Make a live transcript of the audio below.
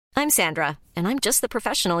I'm Sandra, and I'm just the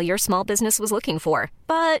professional your small business was looking for.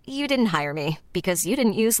 But you didn't hire me because you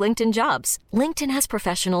didn't use LinkedIn Jobs. LinkedIn has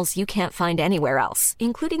professionals you can't find anywhere else,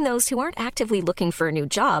 including those who aren't actively looking for a new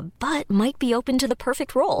job, but might be open to the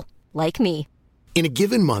perfect role, like me. In a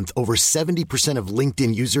given month, over 70% of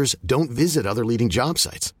LinkedIn users don't visit other leading job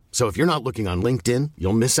sites. So if you're not looking on LinkedIn,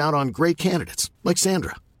 you'll miss out on great candidates like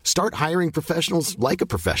Sandra. Start hiring professionals like a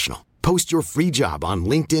professional. Post your free job on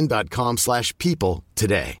linkedin.com/people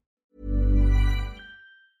today.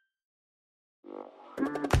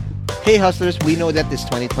 Hey hustlers, we know that this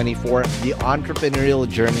 2024, the entrepreneurial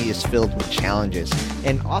journey is filled with challenges.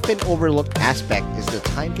 An often overlooked aspect is the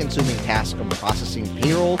time-consuming task of processing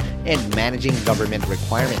payroll and managing government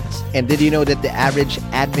requirements. And did you know that the average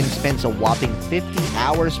admin spends a whopping 50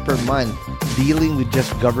 hours per month dealing with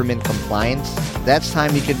just government compliance? That's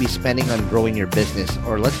time you could be spending on growing your business,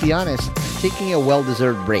 or let's be honest, taking a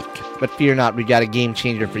well-deserved break. But fear not, we got a game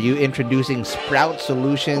changer for you, introducing Sprout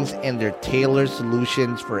Solutions and their tailored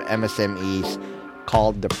solutions for MSMEs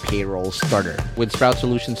called the Payroll Starter. With Sprout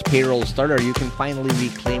Solutions Payroll Starter, you can finally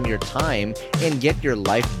reclaim your time and get your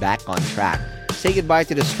life back on track. Say goodbye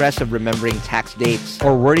to the stress of remembering tax dates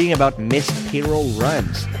or worrying about missed payroll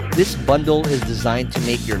runs. This bundle is designed to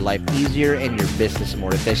make your life easier and your business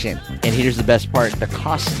more efficient. And here's the best part. The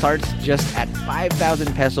cost starts just at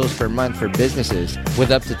 5,000 pesos per month for businesses with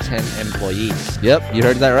up to 10 employees. Yep, you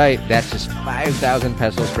heard that right. That's just 5,000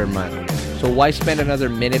 pesos per month. So why spend another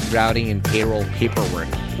minute drowning in payroll paperwork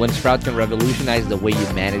when Sprout can revolutionize the way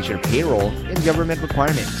you manage your payroll and government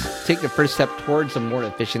requirements? Take the first step towards a more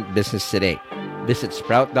efficient business today. Visit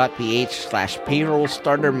sprout.ph/payroll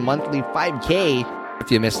starter monthly 5K. If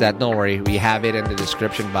you missed that, don't worry. We have it in the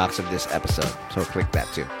description box of this episode. So click that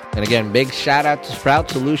too. And again, big shout out to Sprout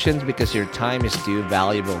Solutions because your time is too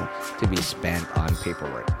valuable to be spent on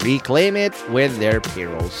paperwork. Reclaim it with their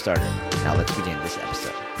Payroll Starter. Now let's begin this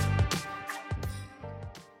episode.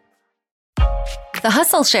 The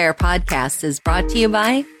Hustle Share podcast is brought to you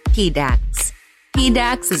by PDAX.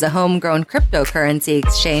 PDAX is a homegrown cryptocurrency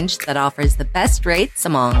exchange that offers the best rates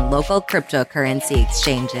among local cryptocurrency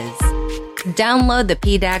exchanges. Download the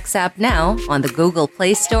PDAX app now on the Google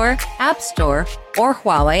Play Store, App Store, or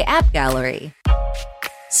Huawei App Gallery.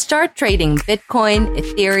 Start trading Bitcoin,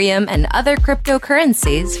 Ethereum, and other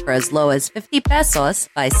cryptocurrencies for as low as 50 pesos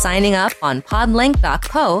by signing up on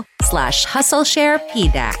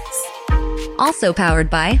podlink.co/hustlesharepdax. Also powered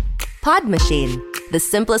by Pod Machine, the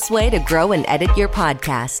simplest way to grow and edit your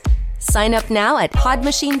podcast. Sign up now at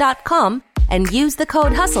podmachine.com and use the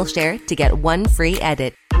code HustleShare to get one free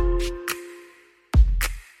edit.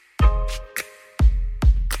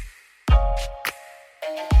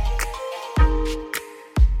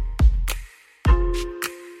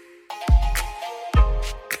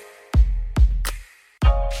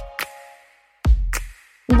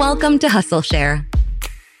 Welcome to Hustle Share,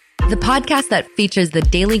 the podcast that features the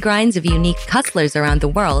daily grinds of unique hustlers around the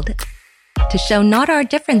world to show not our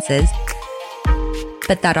differences,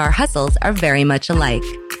 but that our hustles are very much alike.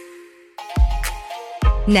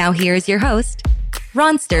 Now here's your host,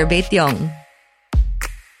 Ronster Baetiong.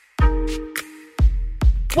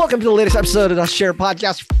 Welcome to the latest episode of the Share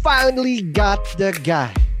Podcast. Finally got the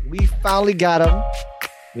guy. We finally got him.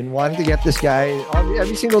 Been wanting to get this guy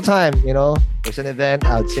every single time, there's an event,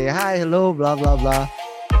 I would say, hi, hello, blah, blah, blah.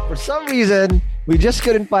 For some reason, we just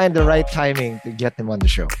couldn't find the right timing to get him on the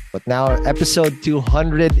show. But now, episode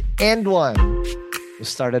 201, we'll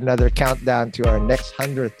start another countdown to our next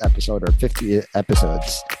 100th episode or 50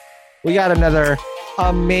 episodes. We got another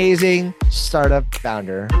amazing startup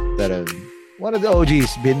founder that one of the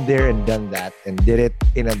OGs been there and done that and did it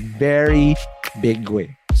in a very big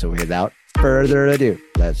way. So without further ado,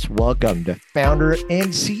 let's welcome the founder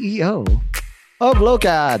and CEO of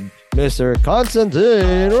Locad, Mr.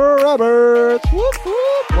 Constantine Roberts. Whoop,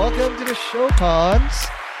 whoop. Welcome to the show, Cons.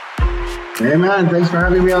 Hey, man. Thanks for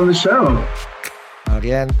having me on the show.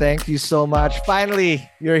 Again, thank you so much. Finally,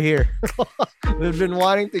 you're here. We've been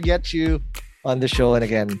wanting to get you on the show. And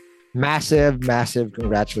again, massive, massive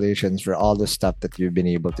congratulations for all the stuff that you've been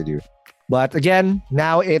able to do. But again,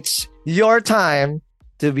 now it's your time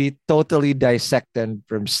to be totally dissected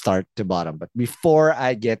from start to bottom. But before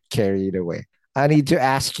I get carried away, I need to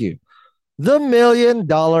ask you the $1 million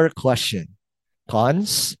question.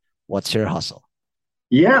 Cons, what's your hustle?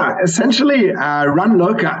 Yeah, essentially run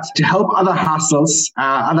Locad to help other hustlers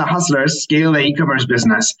scale their e-commerce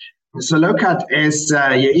business. So Locad is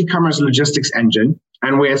your e-commerce logistics engine,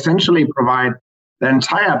 and we essentially provide the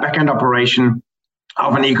entire backend operation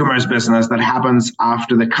of an e-commerce business that happens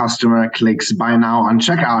after the customer clicks buy now on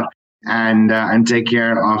checkout. and take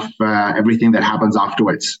care of everything that happens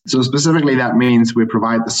afterwards. So specifically, that means we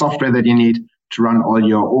provide the software that you need to run all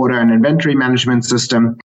your order and inventory management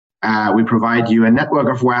system. We provide you a network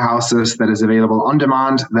of warehouses that is available on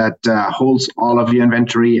demand that holds all of your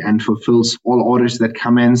inventory and fulfills all orders that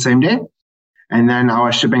come in same day. And then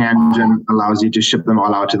our shipping engine allows you to ship them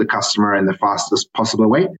all out to the customer in the fastest possible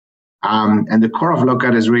way. And the core of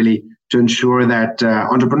Lokat is really to ensure that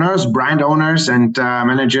entrepreneurs, brand owners, and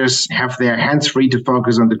managers have their hands free to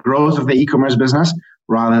focus on the growth of the e-commerce business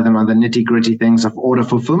rather than on the nitty-gritty things of order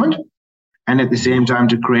fulfillment. And at the same time,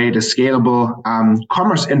 to create a scalable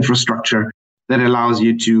commerce infrastructure that allows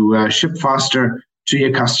you to ship faster to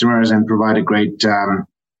your customers and provide a great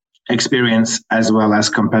experience, as well as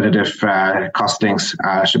competitive costings,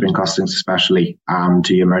 shipping costings, especially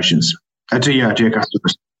to your merchants, to your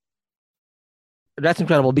customers. That's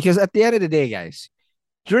incredible, because at the end of the day, guys,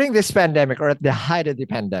 during this pandemic or at the height of the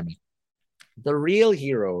pandemic, the real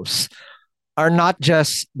heroes are not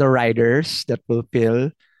just the riders that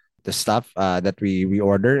fulfill the stuff that we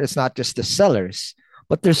order. It's not just the sellers,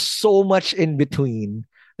 but there's so much in between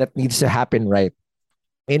that needs to happen, right,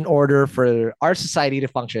 in order for our society to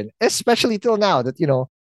function, especially till now that,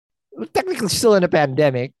 we're technically still in a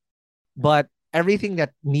pandemic, but everything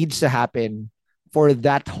that needs to happen for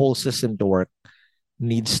that whole system to work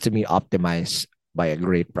needs to be optimized by a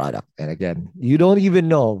great product. And again, you don't even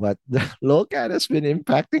know, but the Lokat has been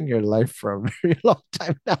impacting your life for a very long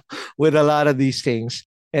time now with a lot of these things.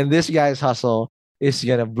 And this guy's hustle is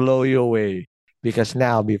going to blow you away, because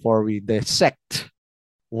now, before we dissect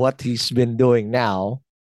what he's been doing now,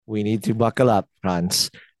 we need to buckle up, Franz,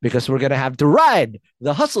 because we're going to have to ride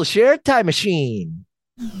the Hustle Share Time Machine.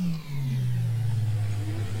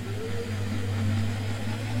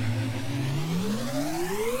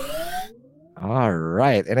 All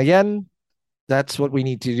right. And again, that's what we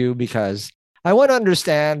need to do, because I want to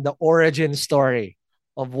understand the origin story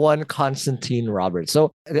of one Constantine Roberts.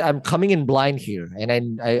 So I'm coming in blind here,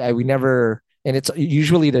 and we never, and it's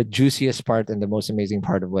usually the juiciest part and the most amazing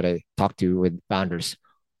part of what I talk to with founders.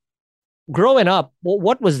 Growing up,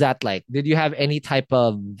 what was that like? Did you have any type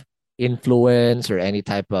of influence or any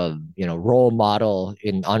type of, role model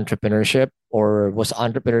in entrepreneurship, or was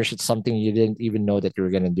entrepreneurship something you didn't even know that you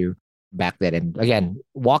were going to do back then? And again,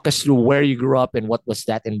 walk us through where you grew up and what was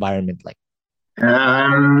that environment like?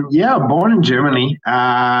 Born in Germany.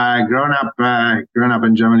 Grown up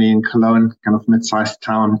in Germany, in Cologne, kind of mid-sized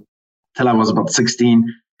town, till I was about 16.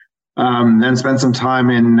 Then spent some time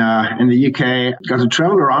in the UK. Got to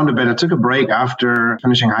travel around a bit. I took a break after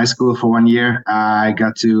finishing high school for 1 year. I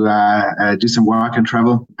got to do some work and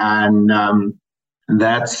travel, and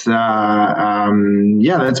that's when I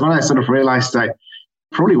sort of realized I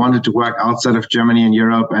probably wanted to work outside of Germany and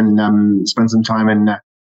Europe, and spend some time in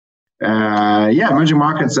emerging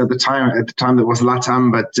markets at the time that was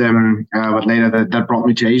LATAM, but later that brought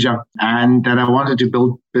me to Asia, and then I wanted to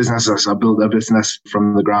build businesses. I built a business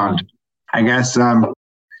from the ground. I guess, grew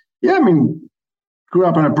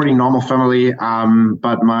up in a pretty normal family,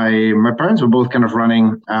 but my parents were both kind of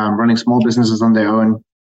running small businesses on their own,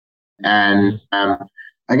 and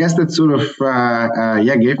I guess that sort of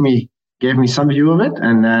gave me some view of it,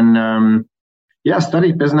 and then.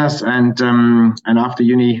 Studied business, and after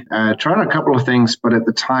uni, tried a couple of things. But at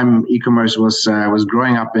the time, e-commerce was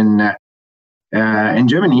growing up in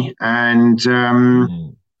Germany, and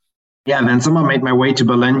then somehow made my way to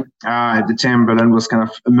Berlin. At the time, Berlin was kind of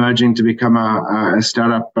emerging to become a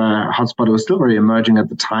startup hotspot. It was still very emerging at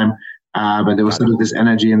the time, but there was sort of this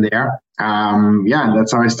energy in the air.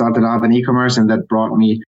 That's how I started out in e-commerce, and that brought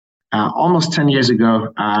me almost 10 years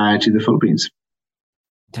ago to the Philippines.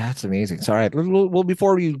 That's amazing. So, all right. Well,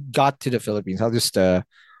 before we got to the Philippines, I'll just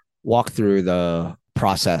walk through the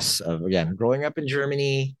process of, again, growing up in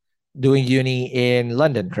Germany, doing uni in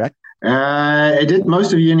London, correct? I did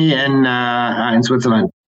most of uni in Switzerland.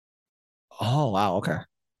 Oh, wow. Okay.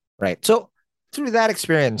 Right. So through that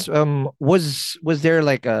experience, was there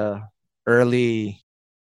like a early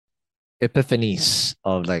epiphanies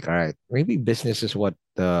of like, all right, maybe business is what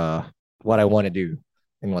I want to do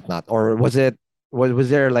and whatnot? Or was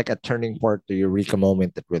there like a turning point, the eureka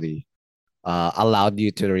moment that really allowed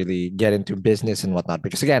you to really get into business and whatnot?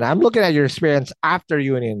 Because again, I'm looking at your experience after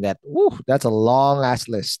uni, and that's a long ass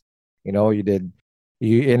list. You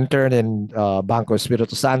interned in Banco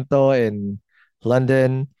Espiritu Santo in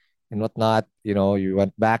London and whatnot. You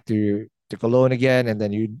went back to Cologne again, and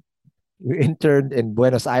then you interned in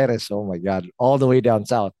Buenos Aires. Oh my God, all the way down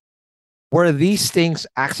south. Were these things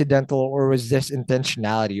accidental, or was this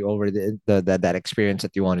intentionality over that experience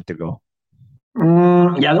that you wanted to go?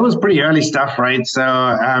 Yeah, that was pretty early stuff, right? So,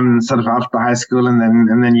 sort of after high school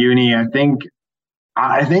and then uni. I think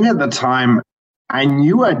at the time I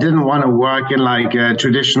knew I didn't want to work in like a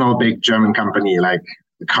traditional big German company, like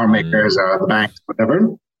the car makers or the banks, whatever.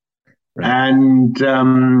 Right. And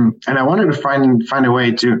I wanted to find a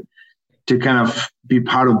way to kind of be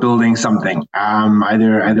part of building something,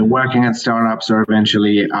 either working at startups or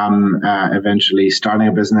eventually starting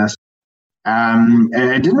a business.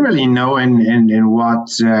 I didn't really know in what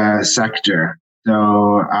sector,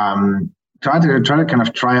 so tried to kind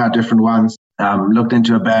of try out different ones. Looked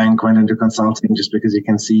into a bank, went into consulting, just because you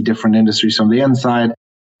can see different industries from the inside.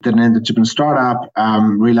 Did an internship in startup.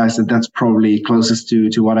 Realized that that's probably closest to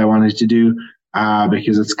what I wanted to do,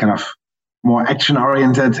 because it's kind of more action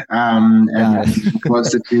oriented and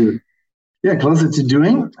closer to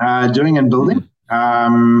doing and building.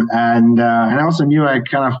 And I also knew I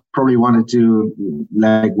kind of probably wanted to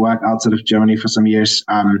like work outside of Germany for some years.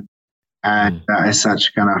 And as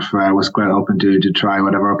such, kind of was quite open to try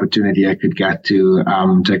whatever opportunity I could get to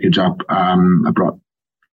take a job abroad.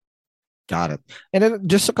 Got it. And then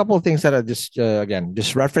just a couple of things that are just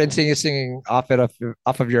referencing off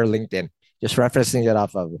of your LinkedIn, just referencing it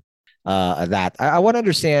off of that. I want to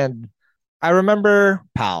understand. I remember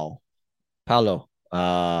Paolo,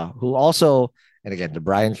 who also, and again, the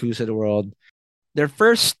Brian Hughes of the world, their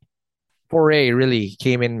first foray really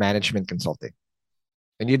came in management consulting.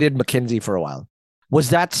 And you did McKinsey for a while.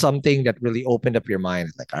 Was that something that really opened up your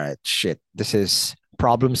mind? Like, all right, shit, this is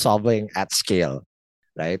problem solving at scale,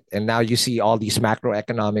 right? And now you see all these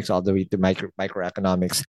macroeconomics all the way to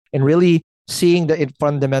microeconomics, and really seeing the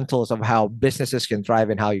fundamentals of how businesses can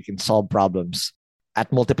thrive and how you can solve problems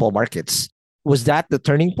at multiple markets. Was that the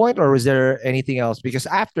turning point, or was there anything else? Because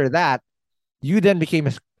after that, you then became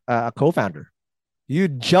a co-founder. You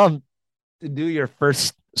jumped to do your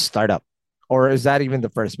first startup. Or is that even the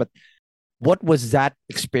first? But what was that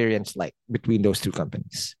experience like between those two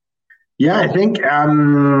companies? Yeah, I think,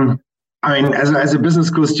 as a business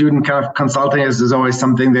school student, kind of consulting is always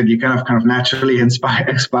something that you kind of naturally aspire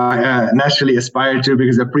to,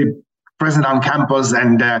 because they're pretty present on campus,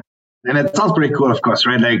 and it sounds pretty cool, of course,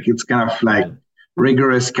 right? Like it's kind of like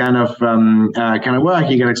rigorous kind of work.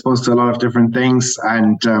 You get exposed to a lot of different things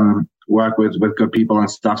and work with good people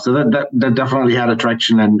and stuff. So that definitely had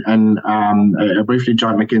attraction. And I briefly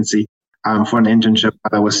joined McKinsey for an internship.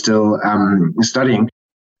 I was still studying,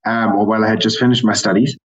 or while I had just finished my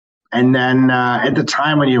studies. And then at the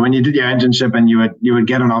time when you did your internship and you would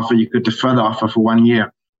get an offer, you could defer the offer for 1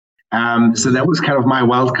 year. So that was kind of my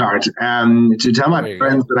wild card, to tell my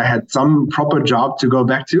friends that I had some proper job to go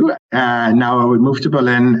back to. Now I would move to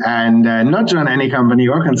Berlin and not join any company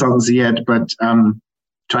or consultancy yet, but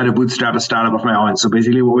try to bootstrap a startup of my own. So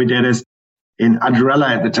basically what we did is, in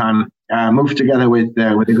Adrella at the time, moved together with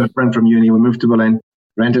a good friend from uni. We moved to Berlin,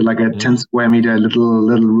 rented like a 10 square meter little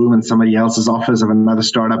room in somebody else's office of another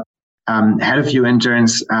startup. Had a few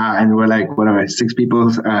interns, and we're like, 6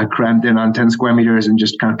 people crammed in on 10 square meters and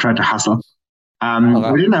just kind of tried to hustle.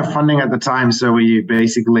 We didn't have funding at the time, so we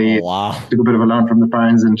basically took a bit of a loan from the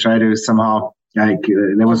parents and tried to somehow, there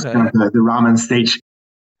was kind of the ramen stage.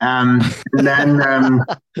 And then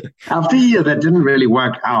after a year that didn't really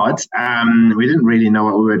work out, we didn't really know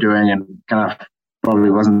what we were doing, and kind of probably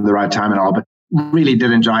wasn't the right time at all, but really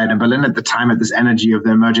did enjoy it. And Berlin at the time had this energy of the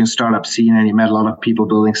emerging startup scene, and you met a lot of people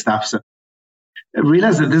building stuff. So I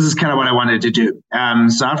realized that this is kind of what I wanted to do.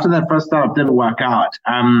 So after that first startup didn't work out,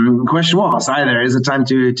 the question was either, is it time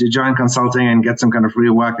to join consulting and get some kind of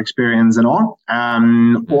real work experience and all?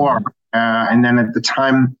 And then at the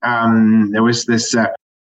time, there was this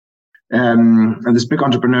big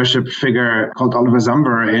entrepreneurship figure called Oliver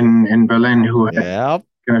Zamber in Berlin, who kind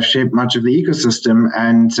of shaped much of the ecosystem,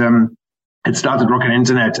 and it started Rocket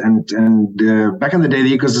Internet. And back in the day,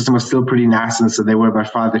 the ecosystem was still pretty nascent, so they were by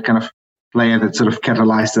far the kind of player that sort of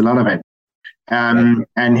catalyzed a lot of it.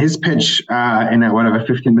 And his pitch in a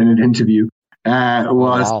 15-minute interview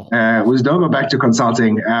was don't go back to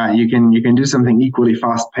consulting. You can do something equally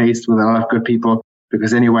fast-paced with a lot of good people,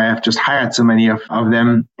 because anyway, I've just hired so many of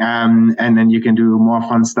them, and then you can do more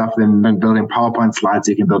fun stuff than building PowerPoint slides.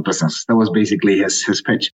 You can build business. That was basically his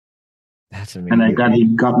pitch. That's amazing. And he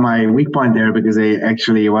got my weak point there, because I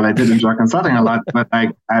did enjoy consulting a lot, but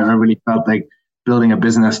I really felt like building a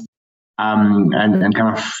business, and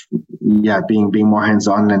kind of being more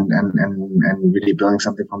hands-on and really building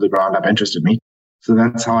something from the ground up interested me. So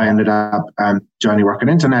that's how I ended up joining Rocket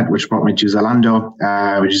Internet, which brought me to Zalando,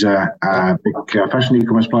 which is a big fashion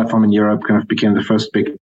e-commerce platform in Europe. Kind of became the first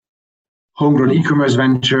big homegrown e-commerce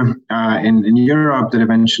venture in Europe that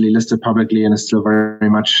eventually listed publicly and is still very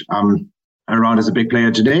much around as a big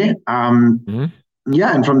player today.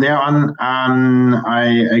 Yeah, and from there on,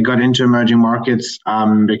 I got into emerging markets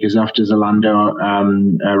because after Zalando,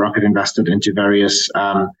 Rocket invested into various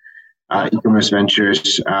e-commerce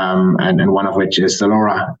ventures, and one of which is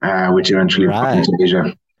Zalora, which eventually brought into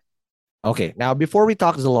Asia. Okay, now before we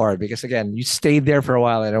talk Zalora, because again, you stayed there for a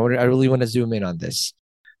while, and I really want to zoom in on this.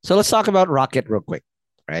 So let's talk about Rocket real quick,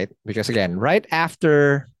 right? Because again, right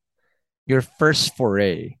after your first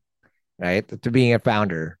foray, right, to being a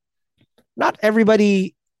founder, not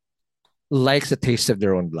everybody likes the taste of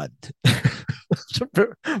their own blood,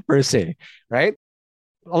 per se, right?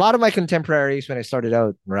 A lot of my contemporaries, when I started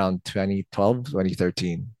out around 2012,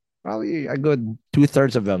 2013, probably a good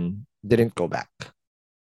 2/3 of them didn't go back,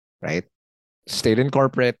 right? Stayed in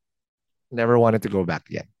corporate, never wanted to go back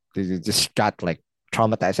yet. They just got like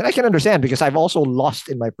traumatized. And I can understand because I've also lost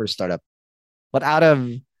in my first startup. But out of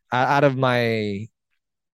the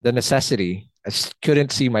necessity, I just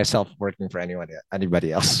couldn't see myself working for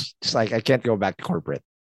anybody else. Just like I can't go back to corporate.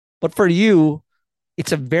 But for you,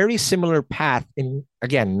 it's a very similar path in,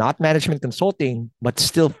 again, not management consulting, but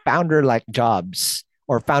still founder-like jobs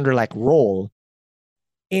or founder-like role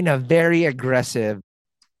in a very aggressive,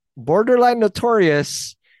 borderline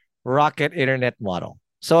notorious Rocket internet model.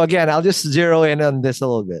 So again, I'll just zero in on this a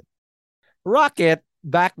little bit. Rocket,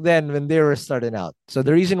 back then when they were starting out. So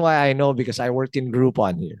the reason why I know, because I worked in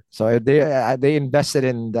Groupon here. So they invested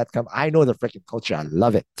in that company. I know the freaking culture. I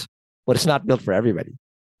love it. But it's not built for everybody.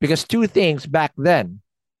 Because two things back then,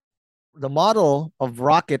 the model of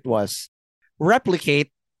Rocket was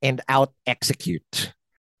replicate and out execute.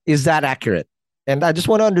 Is that accurate? And I just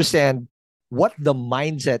want to understand what the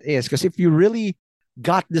mindset is. Because if you really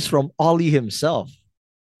got this from Ollie himself,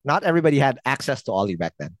 not everybody had access to Ollie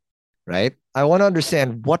back then, right? I want to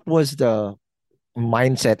understand what was the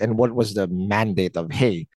mindset and what was the mandate of,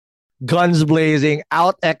 hey, guns blazing,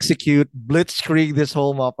 out execute, blitzkrieg this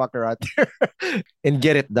whole motherfucker out there and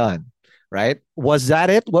get it done, right? Was that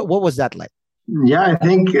it? What was that like? Yeah, I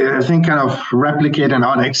think kind of replicate and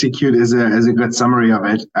out execute is a good summary of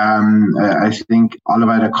it. I think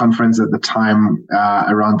Oliver at a conference at the time,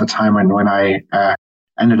 around the time when I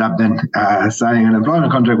ended up then signing an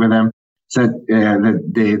employment contract with them, said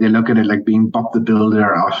that they look at it like being Bob the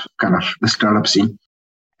Builder of kind of the startup scene.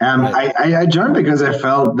 Right. I joined because I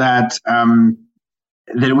felt that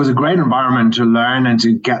that it was a great environment to learn and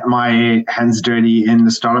to get my hands dirty in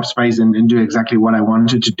the startup space and do exactly what I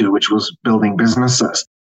wanted to do, which was building businesses.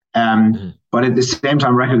 But at the same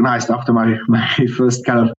time, recognized after my first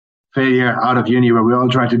kind of failure out of uni, where we all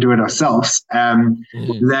tried to do it ourselves,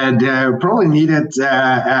 that probably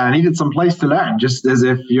needed some place to learn, just as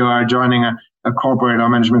if you are joining a corporate or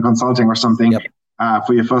management consulting or something. Yep.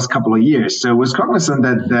 For your first couple of years. So I was cognizant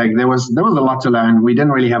that there was a lot to learn. We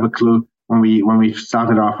didn't really have a clue when we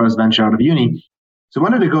started our first venture out of uni. So I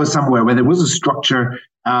wanted to go somewhere where there was a structure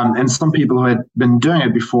and some people who had been doing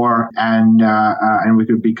it before, and we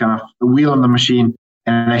could be kind of a wheel on the machine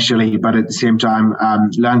initially, but at the same time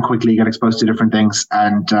learn quickly, get exposed to different things,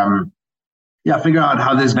 and figure out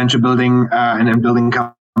how this venture building and building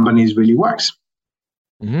companies really works.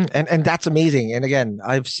 And that's amazing. And again,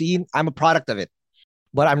 I'm a product of it.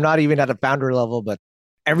 But I'm not even at a founder level. But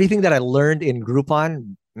everything that I learned in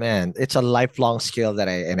Groupon, man, it's a lifelong skill that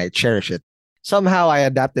I cherish it. Somehow I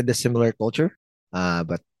adapted a similar culture,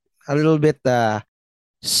 but a little bit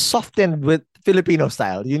softened with Filipino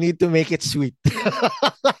style. You need to make it sweet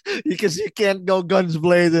because you can't go guns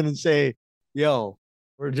blazing and say, "Yo,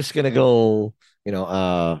 we're just gonna go,"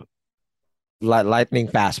 lightning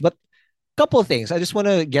fast. But a couple of things. I just want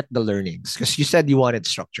to get the learnings because you said you wanted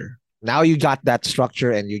structure. Now you got that structure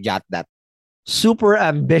and you got that super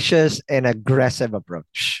ambitious and aggressive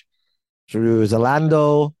approach through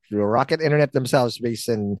Zalando, through Rocket Internet themselves, based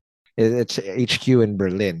in its HQ in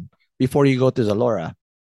Berlin. Before you go to Zalora,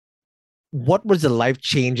 what was the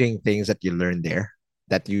life-changing things that you learned there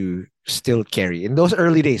that you still carry in those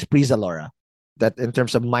early days pre-Zalora? That in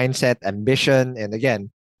terms of mindset, ambition, and again,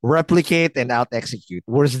 replicate and out execute.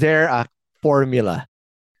 Was there a formula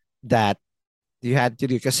that you had to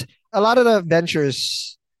do? Because a lot of the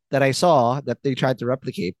ventures that I saw that they tried to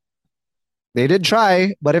replicate, they did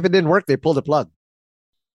try, but if it didn't work, they pulled the plug.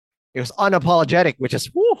 It was unapologetic, which is,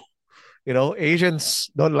 Asians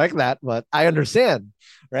don't like that, but I understand,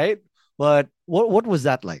 right? But what was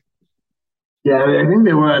that like? Yeah, I think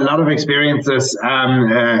there were a lot of experiences.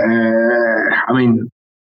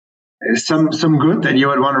 Some good that you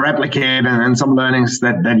would want to replicate, and some learnings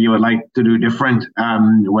that you would like to do different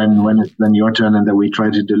when it's then your turn, and that we try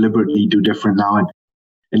to deliberately do different now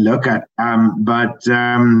and look at. But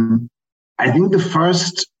I think the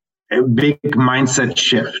first a big mindset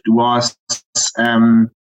shift was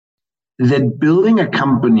that building a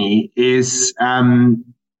company is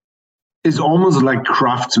almost like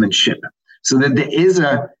craftsmanship. So that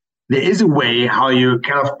there is a way how you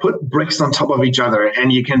kind of put bricks on top of each other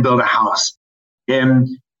and you can build a house.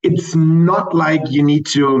 It's not like you need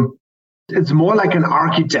to. It's more like an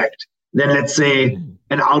architect than, let's say,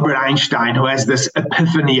 an Albert Einstein who has this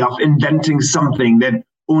epiphany of inventing something that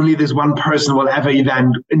only this one person will ever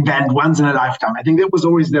invent once in a lifetime. I think that was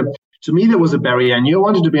always to me, there was a barrier. I knew I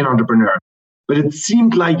wanted to be an entrepreneur, but it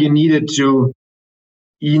seemed like you needed to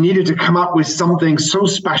come up with something so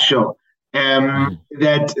special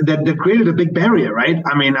that created a big barrier, right?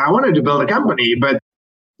 I mean, I wanted to build a company, but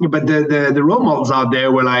the role models out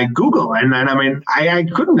there were like Google. And I mean, I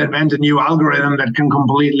couldn't invent a new algorithm that can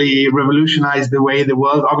completely revolutionize the way the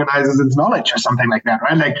world organizes its knowledge or something like that,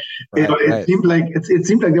 right? Like it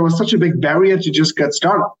seemed like there was such a big barrier to just get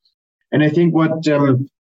started. And I think what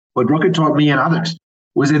Rocket taught me and others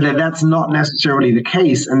was that that's not necessarily the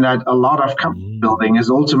case, and that a lot of company building is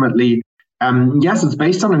ultimately, yes, it's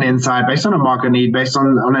based on an insight, based on a market need, based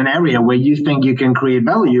on an area where you think you can create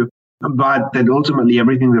value, but that ultimately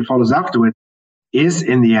everything that follows after it is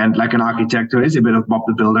in the end like an architect, or is a bit of Bob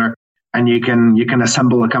the Builder, and you can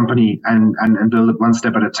assemble a company and build it one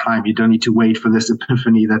step at a time. You don't need to wait for this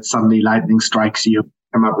epiphany that suddenly lightning strikes you,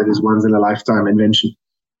 come up with this once in a lifetime invention.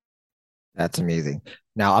 That's amazing.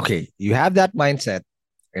 Now, okay, you have that mindset,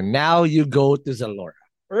 and now you go to Zalora.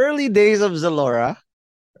 Early days of Zalora,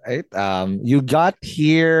 right? You got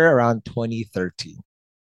here around 2013.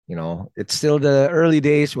 You know, it's still the early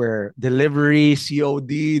days where delivery,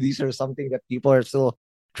 COD, these are something that people are still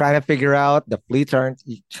trying to figure out. The fleets aren't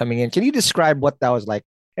coming in. Can you describe what that was like?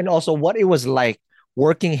 And also what it was like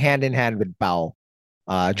working hand in hand with Pao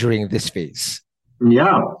during this phase?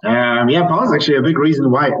 Yeah. Pao is actually a big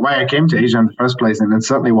reason why I came to Asia in the first place. And it's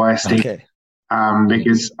certainly why I stayed. Okay.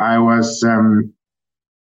 Because I was...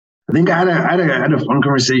 I think I had a fun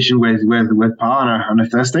conversation with Pao on a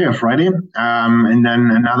Thursday or Friday, and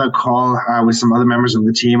then another call with some other members of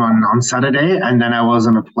the team on Saturday, and then I was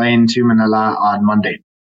on a plane to Manila on Monday.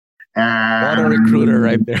 What a recruiter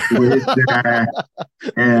right there!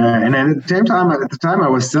 And then at the time I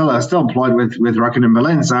was still employed with Rocket in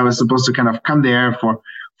Berlin, so I was supposed to kind of come there for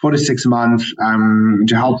 4 to 6 months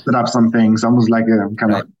to help set up some things, almost like a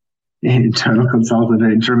kind of internal consultant,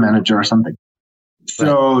 interim manager or something.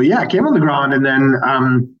 So I came on the ground, and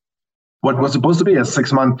then what was supposed to be a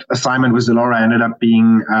 6-month assignment with Zalora ended up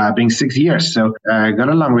being 6 years. So I got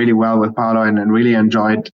along really well with Paolo and really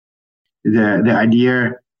enjoyed the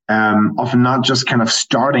idea of not just kind of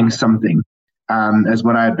starting something as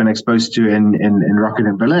what I had been exposed to in Rocket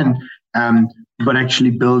in Berlin, but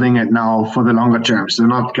actually building it now for the longer term. So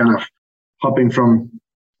not kind of hopping from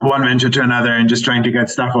one venture to another and just trying to get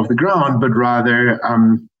stuff off the ground, but rather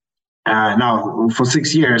now for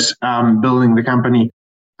 6 years, building the company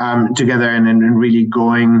together and really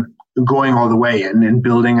going all the way and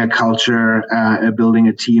building a culture, building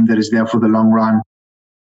a team that is there for the long run,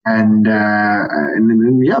 and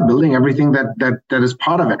building everything that is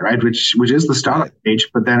part of it, right? Which is the startup stage,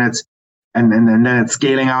 but then it's and then it's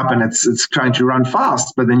scaling up and it's trying to run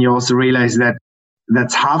fast. But then you also realize that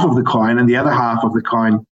that's half of the coin, and the other half of the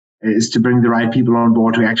coin is to bring the right people on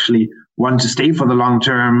board who actually want to stay for the long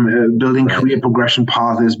term, building career progression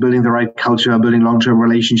paths, building the right culture, building long-term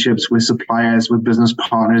relationships with suppliers, with business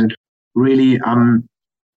partners. And really,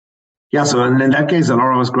 so in that case,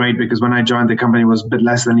 Zalora was great because when I joined, the company was a bit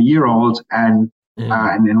less than a year old. And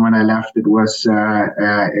then when I left, it was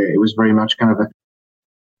very much kind of a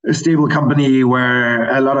stable company where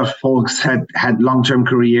a lot of folks had long-term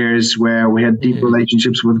careers, where we had deep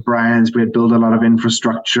relationships with brands. We had built a lot of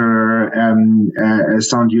infrastructure,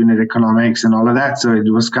 sound unit economics and all of that. So it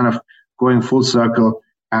was kind of going full circle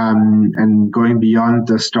and going beyond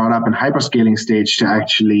the startup and hyperscaling stage to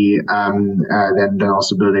actually then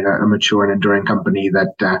also building a mature and enduring company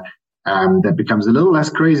that becomes a little less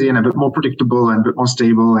crazy and a bit more predictable and a bit more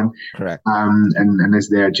stable and correct. And is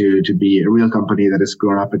there to be a real company that has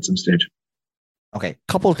grown up at some stage. Okay,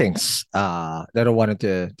 couple things that I wanted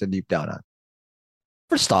to deep down on.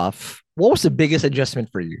 First off, what was the biggest adjustment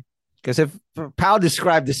for you? Because if Pao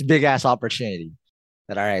described this big ass opportunity,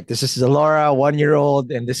 that all right, this is Zalora,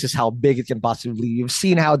 1-year-old, and this is how big it can possibly. You've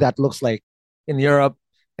seen how that looks like in Europe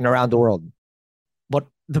and around the world. But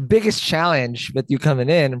the biggest challenge that you coming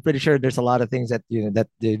in, I'm pretty sure there's a lot of things that that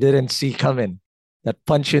they didn't see coming, that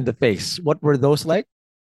punch you in the face. What were those like?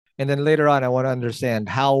 And then later on, I want to understand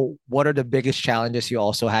what are the biggest challenges you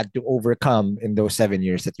also had to overcome in those 7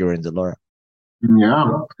 years that you were in Zalora? Yeah,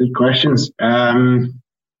 good questions.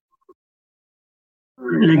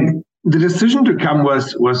 Like, the decision to come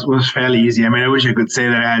was fairly easy. I mean, I wish I could say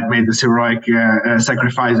that I had made this heroic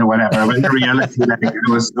sacrifice or whatever, but in reality, like, I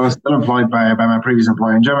was still employed by my previous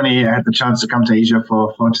employer in Germany. I had the chance to come to Asia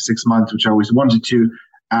for 4 to 6 months, which I always wanted to.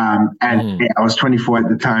 And I was 24 at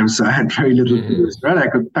the time, so I had very little to lose. Right, I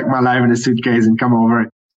could pack my life in a suitcase and come over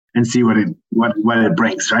and see what it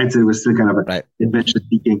brings. Right, so it was still kind of an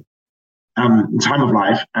adventure-seeking time of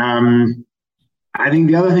life. I think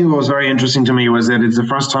the other thing that was very interesting to me was that it's the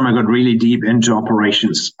first time I got really deep into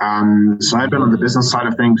operations. So I've been on the business side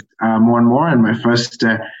of things more and more. And my first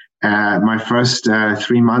 3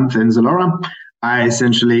 months in Zalora, I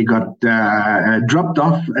essentially got dropped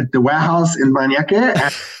off at the warehouse in Banyake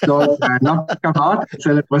and got not to come out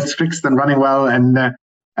until it was fixed and running well and a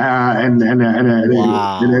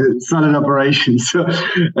solid operation. So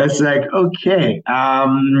it's like, okay.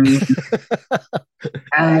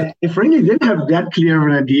 I really didn't have that clear of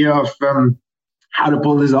an idea of how to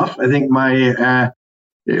pull this off. I think my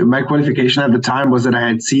qualification at the time was that I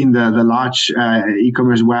had seen the large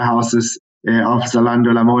e-commerce warehouses of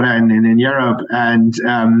Zalando, Lamora in Europe, and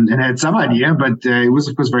had some idea, but it was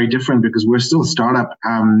of course very different because we're still a startup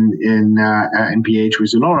in PH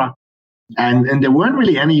with Zalora. And there weren't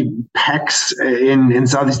really any PECs in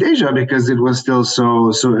Southeast Asia because it was still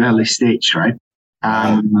so early stage, right?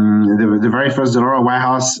 The very first Zalora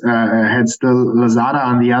warehouse had still Lazada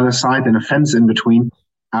on the other side and a fence in between,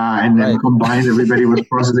 and then combined, everybody was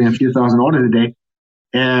processing a few thousand orders a day.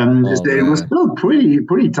 It was still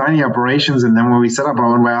pretty tiny operations. And then when we set up our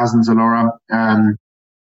own warehouse in Zalora,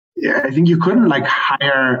 I think you couldn't like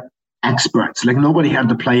hire experts. Like nobody had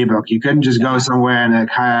the playbook. You couldn't just go somewhere and like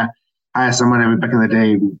hire someone. I mean, back in the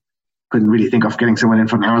day, couldn't really think of getting someone in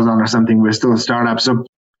from Amazon or something. We're still a startup. So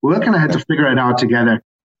we kind of had to figure it out together.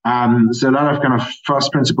 So a lot of kind of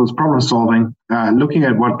first principles problem solving, looking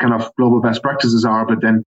at what kind of global best practices are, but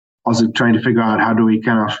then also trying to figure out how do we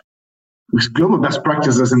kind of, because global best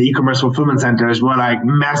practices in e-commerce fulfillment centers were like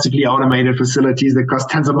massively automated facilities that cost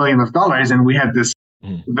tens of millions of dollars. And we had this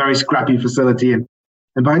very scrappy facility in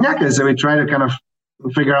Banyaka. So we try to kind of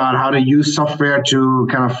figure out how to use software to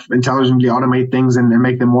kind of intelligently automate things and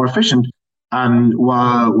make them more efficient,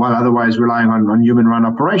 while otherwise relying on human-run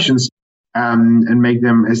operations, and make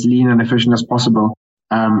them as lean and efficient as possible.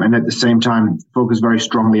 And at the same time, focus very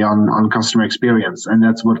strongly on customer experience. And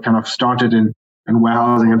that's what kind of started in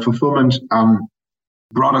warehousing and fulfillment,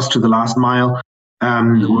 brought us to the last mile,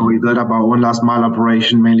 where we built up our own last mile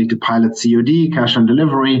operation, mainly to pilot COD, cash on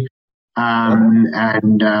delivery,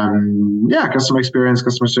 customer experience,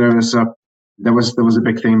 customer service. That was a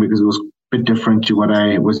big thing because it was a bit different to what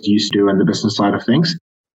I was used to in the business side of things.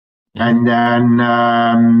 And then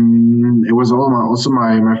it was also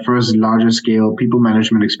my first larger scale people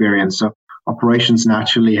management experience. So operations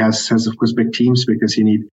naturally has of course big teams because you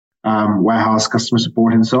need warehouse, customer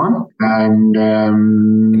support, and so on. And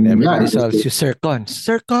everybody tells you,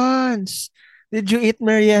 Sircons, did you eat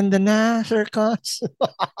merienda na, Sircons?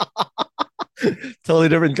 Totally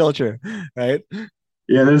different culture, right?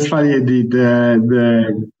 Yeah, that's funny indeed.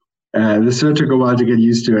 The search took a while to get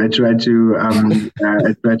used to. I tried to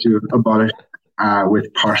abolish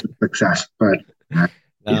with partial success, but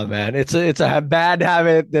no, man, it's a bad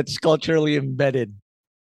habit that's culturally embedded.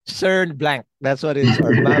 CERN blank, that's what it is,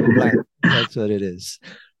 or man blank, that's what it is,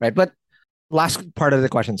 right? But last part of the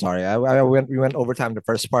question, sorry, we went over time the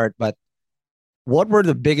first part, but what were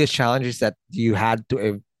the biggest challenges that you had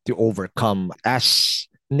to overcome as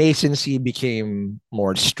nascency became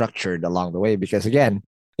more structured along the way? Because again,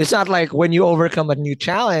 it's not like when you overcome a new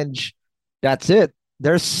challenge, that's it.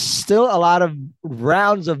 There's still a lot of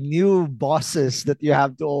rounds of new bosses that you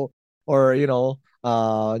have to, or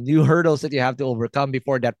new hurdles that you have to overcome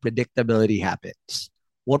before that predictability happens.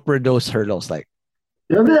 What were those hurdles like?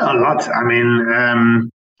 Yeah, there are a lot. I mean,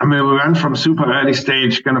 we went from super early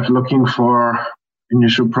stage, kind of looking for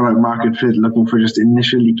initial product market fit, looking for just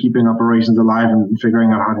initially keeping operations alive and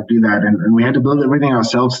figuring out how to do that. And we had to build everything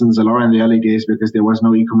ourselves in Zalora in the early days because there was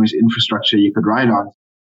no e-commerce infrastructure you could ride on.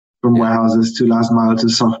 From warehouses to last mile to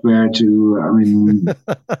software to,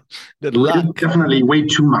 definitely way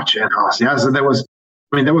too much in-house. Yeah, so that was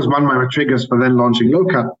one of my triggers for then launching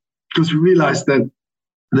Lokat, because we realized that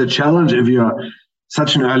the challenge if you're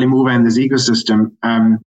such an early mover in this ecosystem,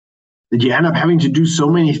 that you end up having to do so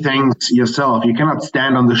many things yourself. You cannot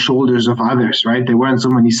stand on the shoulders of others, right? There weren't so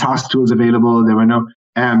many SaaS tools available. There were not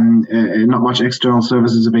much external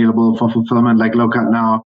services available for fulfillment like Lokat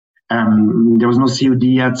now. There was no COD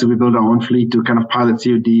yet, so we built our own fleet to kind of pilot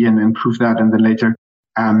COD and prove that, and then later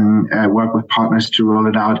work with partners to roll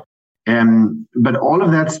it out. But all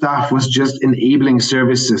of that stuff was just enabling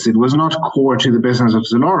services. It was not core to the business of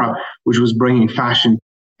Zalora, which was bringing fashion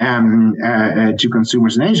to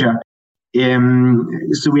consumers in Asia.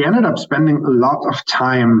 So we ended up spending a lot of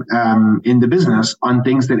time in the business on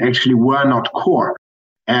things that actually were not core.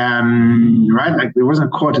 Right? Like it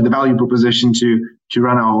wasn't core to the value proposition to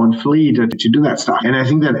run our own fleet or to do that stuff. And I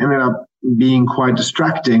think that ended up being quite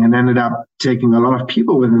distracting and ended up taking a lot of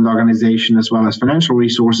people within the organization, as well as financial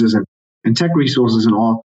resources and tech resources and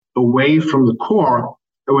all, away from the core,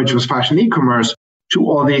 which was fashion e-commerce, to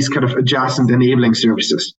all these kind of adjacent enabling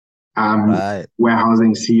services. Right.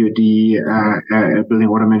 Warehousing, COD, building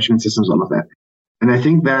order management systems, all of that. And I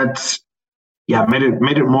think that made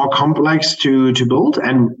it more complex to build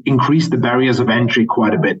and increased the barriers of entry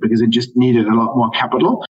quite a bit, because it just needed a lot more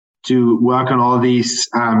capital to work on all these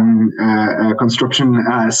construction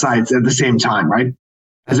sites at the same time, right?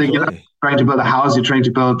 So you're not trying to build a house, you're trying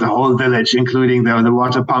to build the whole village, including the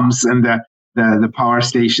water pumps and the power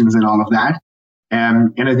stations and all of that.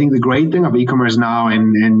 And I think the great thing of e-commerce now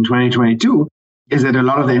in 2022 is that a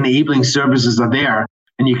lot of the enabling services are there,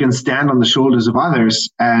 and you can stand on the shoulders of others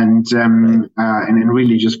and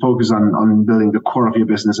really just focus on building the core of your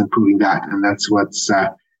business and proving that. And that's what's,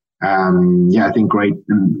 I think great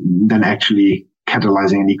than actually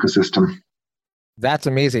catalyzing an ecosystem. That's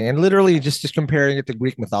amazing. And literally just comparing it to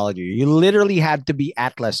Greek mythology, you literally had to be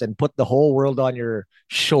Atlas and put the whole world on your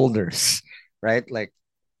shoulders, right? Like,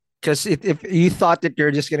 because if you thought that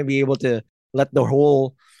you're just going to be able to let the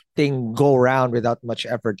whole thing go around without much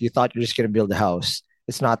effort, you thought you're just going to build a house.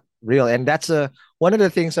 It's not real. And that's one of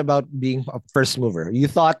the things about being a first mover. You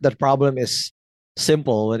thought the problem is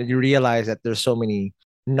simple, when you realize that there's so many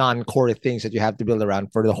non-core things that you have to build around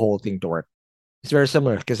for the whole thing to work. It's very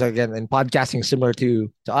similar because, again, in podcasting, similar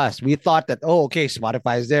to us, we thought that,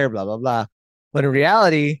 Spotify is there, blah, blah, blah. But in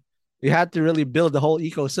reality, you had to really build the whole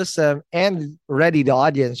ecosystem and ready the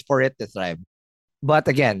audience for it to thrive. But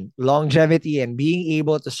again, longevity and being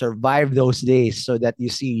able to survive those days so that you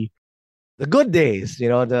see the good days,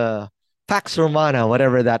 the Pax Romana,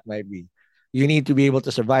 whatever that might be. You need to be able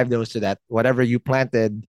to survive those so that whatever you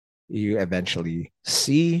planted, you eventually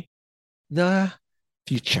see the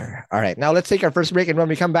future. All right, now let's take our first break. And when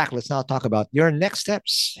we come back, let's now talk about your next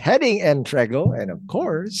steps heading Entrego. And of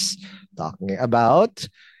course, talking about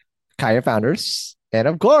Kaya Founders. And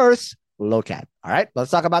of course, Locat. All right, let's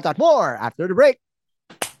talk about that more after the break.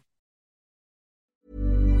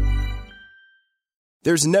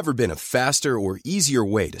 There's never been a faster or easier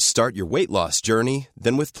way to start your weight loss journey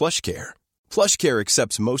than with PlushCare. PlushCare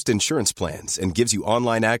accepts most insurance plans and gives you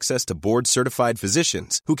online access to board-certified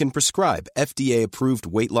physicians who can prescribe FDA-approved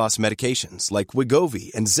weight loss medications like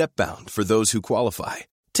Wegovy and Zepbound for those who qualify.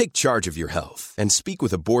 Take charge of your health and speak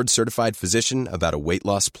with a board-certified physician about a weight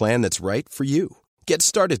loss plan that's right for you. Get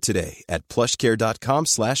started today at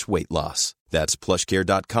plushcare.com/weight-loss. That's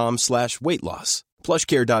plushcare.com/weight-loss.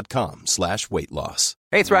 plushcare.com/weight-loss.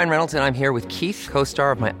 Hey, it's Ryan Reynolds, and I'm here with Keith,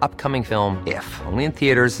 co-star of my upcoming film, If, only in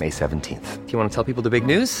theaters May 17th. Do you want to tell people the big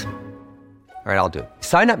news? All right, I'll do it.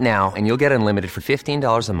 Sign up now and you'll get unlimited for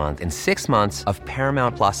 $15 a month and 6 months of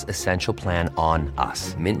Paramount Plus Essential Plan on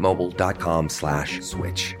us.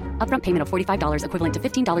 MintMobile.com/switch. Upfront payment of $45 equivalent to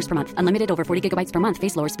 $15 per month. Unlimited over 40 gigabytes per month.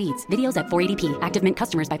 Face lower speeds. Videos at 480p. Active Mint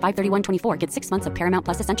customers by 531.24 get 6 months of Paramount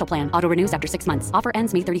Plus Essential Plan. Auto renews after 6 months. Offer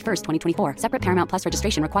ends May 31st, 2024. Separate Paramount Plus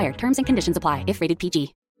registration required. Terms and conditions apply if rated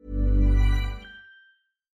PG.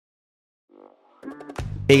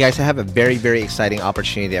 Hey guys, I have a very, very exciting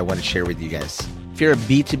opportunity I want to share with you guys. If you're a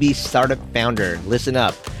B2B startup founder, listen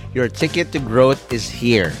up. Your ticket to growth is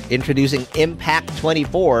here. Introducing Impact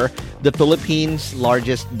 24, the Philippines'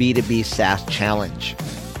 largest B2B SaaS challenge.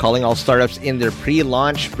 Calling all startups in their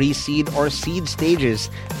pre-launch, pre-seed, or seed stages,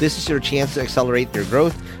 this is your chance to accelerate your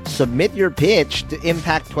growth. Submit your pitch to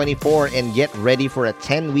Impact 24 and get ready for a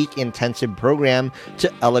 10-week intensive program to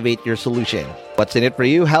elevate your solution. What's in it for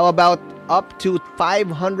you? How about up to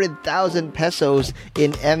 500,000 pesos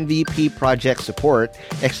in MVP project support,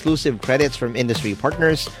 exclusive credits from industry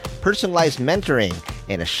partners, personalized mentoring,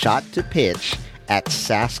 and a shot to pitch at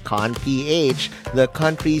SaaSCon PH, the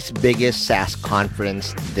country's biggest SaaS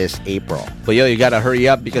conference this April. But you gotta hurry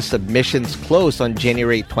up because submissions close on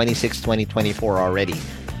January 26, 2024 already.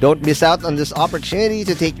 Don't miss out on this opportunity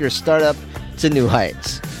to take your startup to new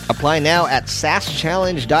heights. Apply now at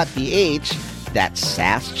SaaSchallenge.ph. That's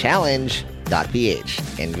SaaSchallenge.ph.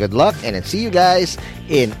 And good luck, and I'll see you guys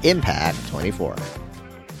in Impact 24.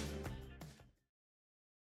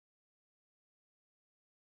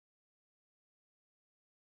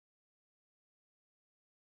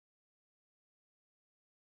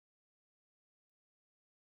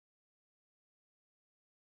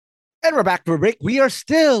 And we're back for a break. We are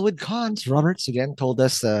still with Cons. Roberts again told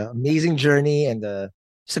us the amazing journey and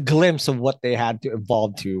just a glimpse of what they had to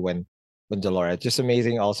evolve to when Zalora. It's just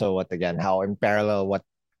amazing also how in parallel,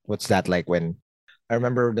 what's that like when I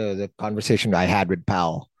remember the conversation I had with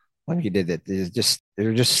Pal when he did it. It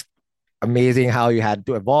was just amazing how you had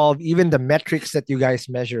to evolve. Even the metrics that you guys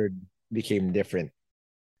measured became different.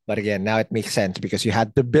 But again, now it makes sense because you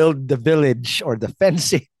had to build the village or the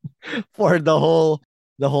fencing for the whole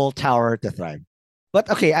tower to thrive. But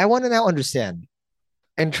okay, I want to now understand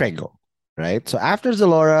Entrego, right? So after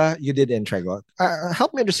Zalora, you did Entrego.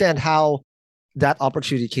 Help me understand how that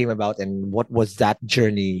opportunity came about and what was that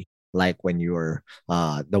journey like when you were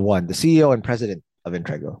the CEO and president of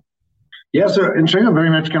Entrego. Yeah, so Entrego very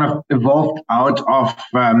much kind of evolved out of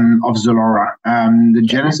Zalora. The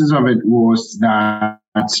genesis of it was that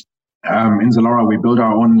in Zalora we built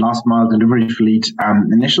our own last mile delivery fleet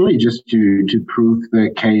initially just to prove the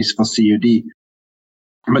case for COD.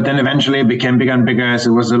 But then eventually it became bigger and bigger as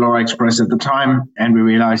it was Zalora Express at the time, and we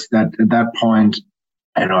realized that at that point,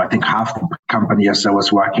 I think half the company or so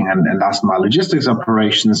was working on last mile logistics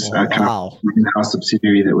operations, kind of in-house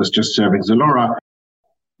subsidiary that was just serving Zalora.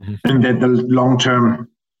 And that the long-term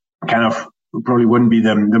kind of probably wouldn't be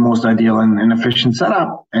the most ideal and efficient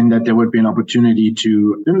setup, and that there would be an opportunity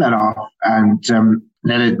to spin that off and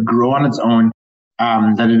let it grow on its own,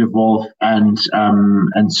 let it evolve and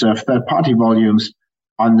serve third-party volumes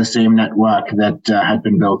on the same network that had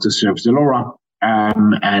been built to serve Zalora,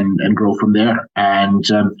 and grow from there. And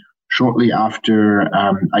shortly after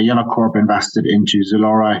Ayala Corp invested into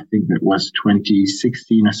Zalora, I think that was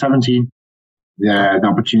 2016 or 17, the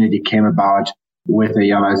opportunity came about with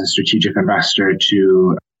Ayala as a strategic investor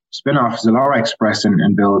to spin off Zalora Express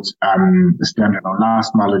and build a standalone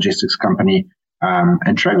last mile logistics company,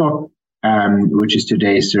 Entrego, which is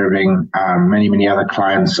today serving many other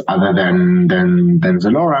clients other than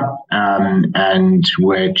Zalora, and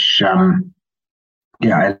which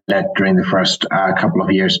I led during the first couple of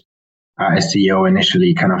years as CEO,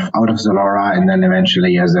 initially kind of out of Zalora and then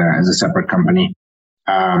eventually as a separate company.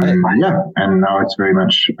 And now it's very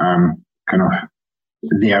much kind of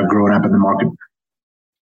they are growing up in the market.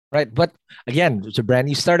 Right. But again, it's a brand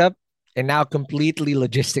new startup and now completely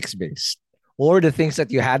logistics based. What were the things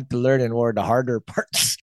that you had to learn and what were the harder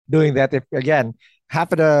parts doing that? If again,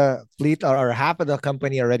 half of the fleet or half of the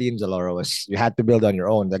company already in Zalora was you had to build on your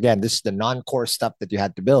own. Again, this is the non-core stuff that you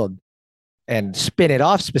had to build and spin it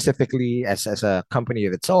off specifically as a company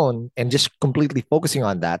of its own and just completely focusing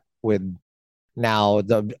on that with now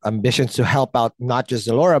the ambitions to help out not just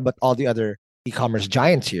Zalora, but all the other e-commerce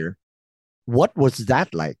giants here. What was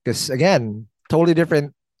that like? Because again, totally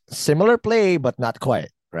different, similar play, but not quite,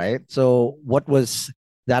 right? So what was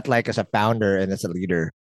that like as a founder and as a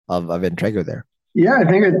leader of Entrego there? Yeah, I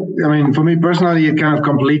think for me personally, it kind of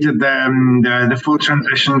completed the full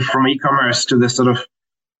transition from e-commerce to the sort of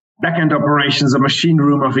back-end operations, a machine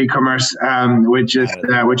room of e-commerce, which is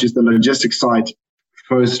the logistics side.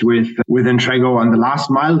 First with Entrego on the last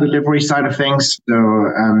mile delivery side of things. So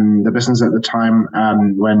the business at the time,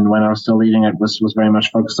 when I was still leading it, was very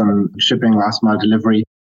much focused on shipping last mile delivery,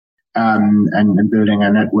 and building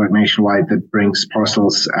a network nationwide that brings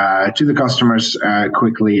parcels to the customers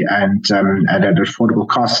quickly and at an affordable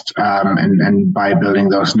cost, and by building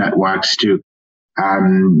those networks to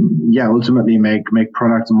ultimately make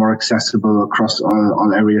products more accessible across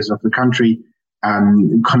all areas of the country.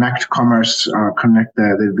 Connect commerce, connect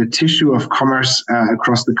the tissue of commerce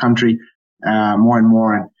across the country more and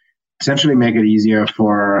more, and essentially make it easier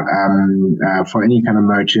for any kind of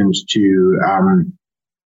merchant to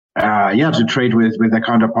trade with their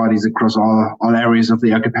counterparties across all areas of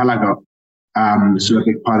the archipelago. So a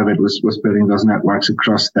big part of it was building those networks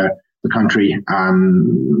across the country,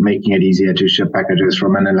 making it easier to ship packages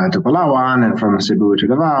from Manila to Palawan and from Cebu to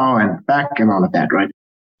Davao and back and all of that, right?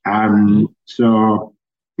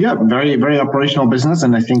 Very, very operational business.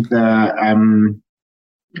 And I think the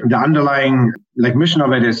underlying mission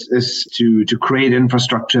of it is to create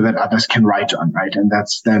infrastructure that others can write on, right? And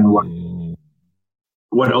that's then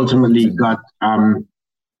what ultimately got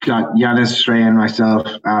Yannis, Shrey, and myself,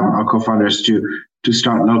 our co-founders, to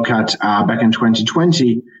start Lokat back in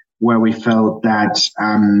 2020, where we felt that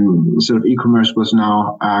sort of e-commerce was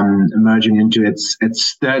now emerging into its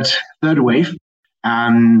third wave.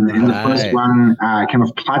 In the first one, kind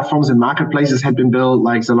of platforms and marketplaces had been built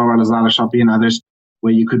like Zalora, Lazada, Shopee, and others,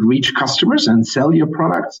 where you could reach customers and sell your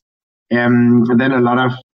products. And then a lot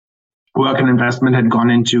of work and investment had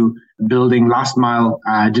gone into building last mile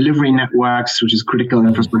delivery networks, which is critical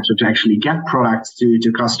infrastructure to actually get products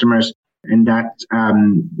to customers. And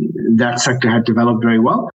that sector had developed very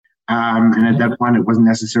well. And at that point, it wasn't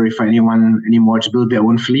necessary for anyone anymore to build their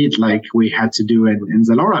own fleet like we had to do in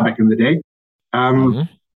Zalora back in the day.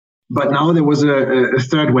 But now there was a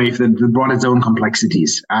third wave that brought its own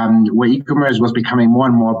complexities, where e-commerce was becoming more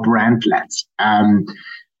and more brand-led.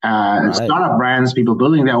 Startup brands, people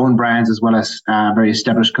building their own brands, as well as very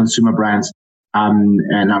established consumer brands,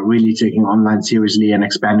 and are really taking online seriously and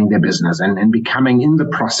expanding their business and becoming in the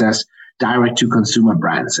process direct-to-consumer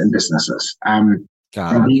brands and businesses. And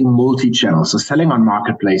being multi-channel, so selling on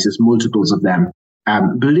marketplaces, multiples of them,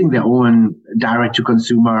 building their own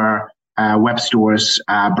direct-to-consumer web stores,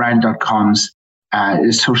 brand.coms,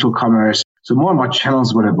 social commerce. So more and more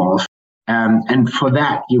channels would evolve. And for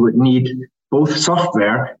that, you would need both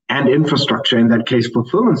software and infrastructure, in that case,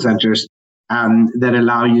 fulfillment centers, that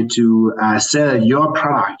allow you to sell your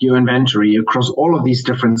product, your inventory across all of these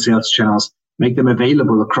different sales channels, make them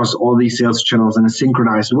available across all these sales channels in a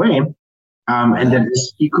synchronized way. And then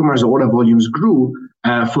as e-commerce order volumes grew,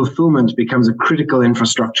 fulfillment becomes a critical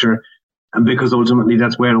infrastructure, because ultimately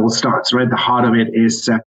that's where it all starts, right? The heart of it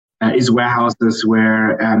is warehouses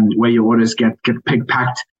where your orders get picked,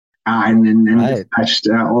 packed, and then dispatched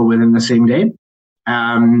all within the same day.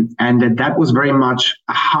 And that was very much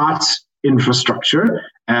a hard infrastructure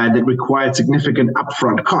that required significant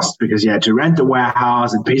upfront costs, because you had to rent the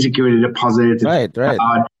warehouse and pay security deposits.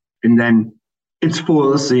 And then it's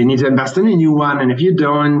full, so you need to invest in a new one. And if you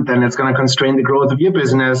don't, then it's going to constrain the growth of your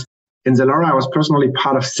business. In Zalora, I was personally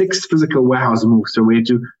part of 6 physical warehouse moves. So we had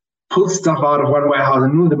to pull stuff out of one warehouse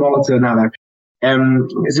and move them all to another.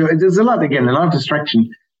 So there's a lot of distraction.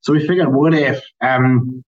 So we figured, what if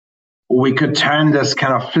we could turn this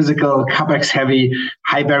kind of physical, CapEx heavy,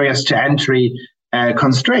 high barriers to entry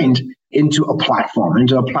constraint into a platform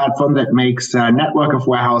that makes a network of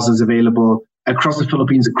warehouses available across the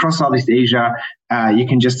Philippines, across Southeast Asia. You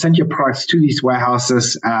can just send your products to these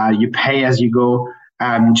warehouses. You pay as you go,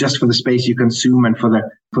 just for the space you consume and for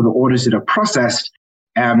the orders that are processed,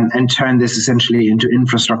 and turn this essentially into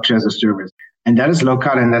infrastructure as a service. And that is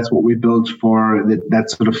Lokat, and that's what we built for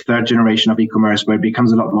that sort of third generation of e-commerce, where it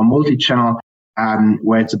becomes a lot more multi-channel,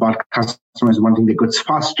 where it's about customers wanting their goods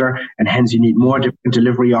faster, and hence you need more different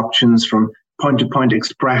delivery options, from point-to-point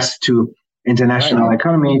express to international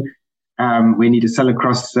economy. We need to sell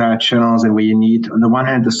across channels, and where you need, on the one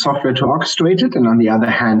hand, the software to orchestrate it, and on the other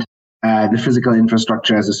hand, the physical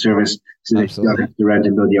infrastructure as a service, so that you don't have to rent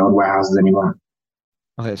and build your own warehouses anymore.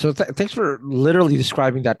 Okay, so thanks for literally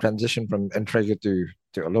describing that transition from Entrega to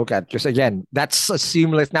Lokat. Just again, that's a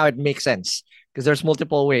seamless. Now it makes sense because there's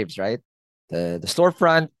multiple waves, right? The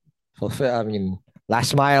storefront,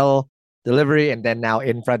 last mile delivery, and then now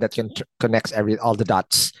infra that connects all the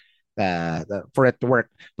dots for it to work.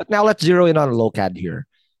 But now let's zero in on Lokat here,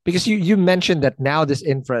 because you mentioned that now this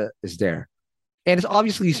infra is there, and it's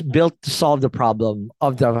obviously built to solve the problem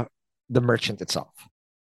of the merchant itself,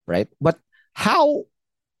 right? But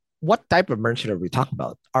what type of merchant are we talking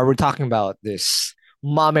about? Are we talking about this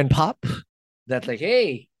mom and pop that's like,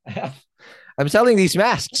 hey, I'm selling these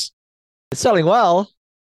masks, it's selling well,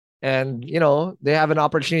 and they have an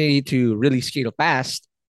opportunity to really scale fast?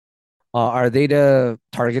 Are they the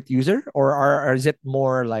target user, or is it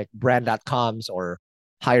more like brand.coms or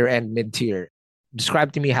higher end mid-tier?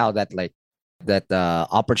 Describe to me how that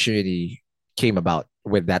opportunity came about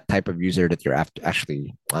with that type of user that you're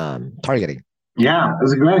actually targeting. Yeah,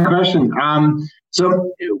 that's a great question.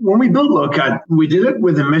 So when we built Lokat, we did it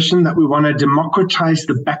with a mission that we want to democratize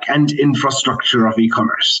the back-end infrastructure of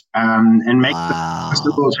e-commerce, and make it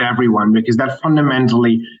accessible to everyone, because that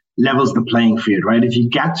fundamentally levels the playing field, right? If you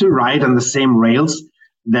get to ride on the same rails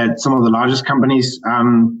that some of the largest companies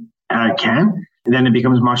can, then it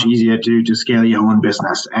becomes much easier to scale your own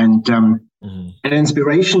business. And an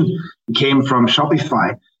inspiration came from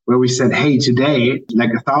Shopify, where we said, hey, today, like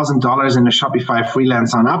 $1,000 in a Shopify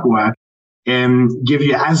freelance on Upwork give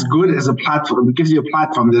you as good as a platform. It gives you a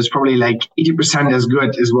platform that's probably like 80% as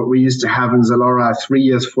good as what we used to have in Zalora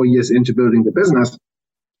 4 years into building the business,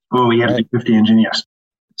 where we had like 50 engineers.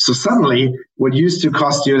 So suddenly, what used to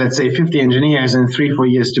cost you, let's say, 50 engineers and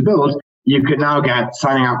 3-4 years to build, you could now get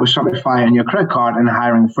signing up with Shopify on your credit card and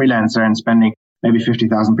hiring a freelancer and spending maybe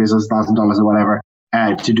 50,000 pesos, $1,000 or whatever,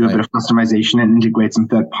 to do a bit of customization and integrate some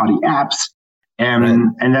third-party apps.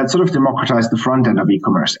 And that sort of democratized the front end of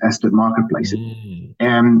e-commerce as the marketplace.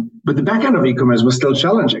 But the back end of e-commerce was still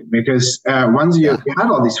challenging, because once you had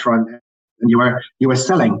all these front ends and you were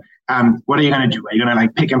selling, what are you going to do? Are you going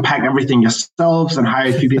to pick and pack everything yourselves and hire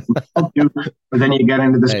a few people to help you? But then you get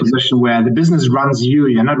into this position where the business runs you.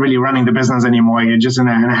 You're not really running the business anymore. You're just in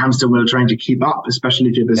a hamster wheel trying to keep up, especially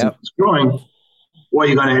if your business is growing. or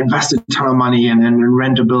you're going to invest a ton of money and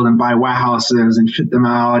rent or build and buy warehouses and fit them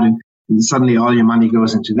out. And suddenly all your money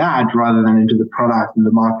goes into that rather than into the product and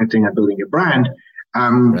the marketing and building your brand.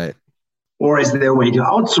 Right. Or is there a way to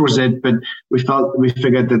outsource it? But we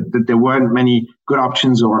figured that there weren't many good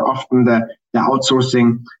options, or often the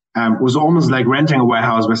outsourcing was almost like renting a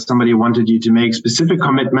warehouse where somebody wanted you to make specific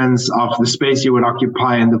commitments of the space you would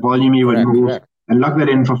occupy and the volume you would move. And lock that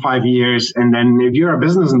in for 5 years. And then if you're a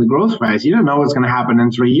business in the growth phase, you don't know what's going to happen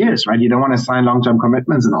in 3 years, right? You don't want to sign long-term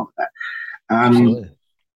commitments and all of that.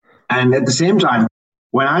 And at the same time,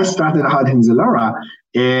 when I started out in Zalora,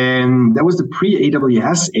 that was the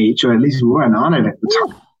pre-AWS age, or at least we weren't on it at the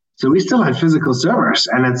time. So we still had physical servers.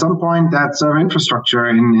 And at some point, that server infrastructure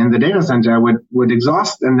in the data center would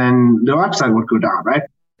exhaust, and then the website would go down, right?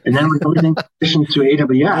 And then with everything transitioned to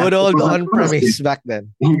AWS. Good old on-premise back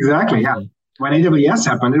then. Exactly, yeah. When AWS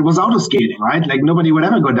happened, it was auto-scaling, right? Like nobody would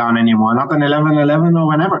ever go down anymore, not on 11.11 or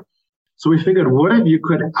whenever. So we figured, what if you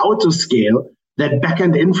could auto-scale that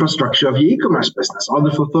back-end infrastructure of your e-commerce business, all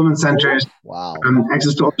the fulfillment centers,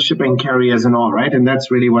 access to all the shipping carriers and all, right? And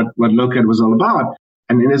that's really what Locat was all about.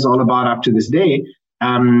 And it is all about up to this day,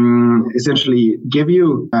 essentially give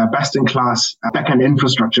you best-in-class back-end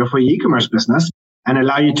infrastructure for your e-commerce business and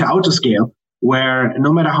allow you to auto-scale, where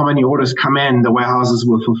no matter how many orders come in, the warehouses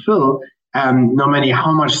will fulfill. No matter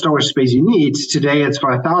how much storage space you need. Today it's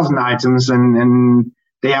for 1,000 items, and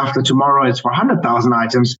day after tomorrow it's for 100,000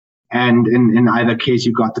 items. And in either case,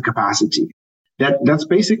 you've got the capacity. That's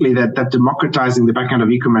basically that democratizing the backend of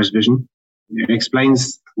e-commerce vision. It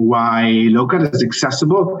explains why Locat is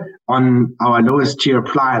accessible on our lowest tier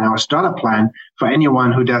plan, our startup plan, for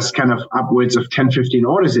anyone who does kind of upwards of 10, 15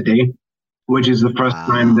 orders a day, which is the first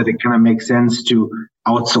time that it kind of makes sense to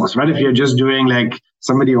outsource, right? If you're just doing like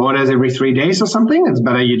somebody orders every 3 days or something, it's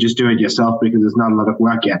better you just do it yourself because there's not a lot of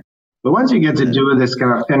work yet. But once you get to do this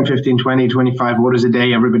kind of 10, 15, 20, 25 orders a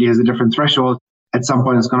day, everybody has a different threshold. At some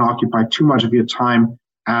point, it's going to occupy too much of your time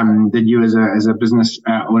that you as a business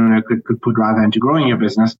owner could put rather into growing your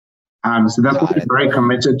business. So that's what we're very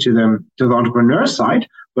committed to the entrepreneur side.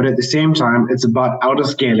 But at the same time, it's about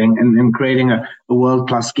auto-scaling and creating a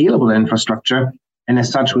world-class scalable infrastructure. And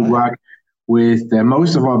as such, we work with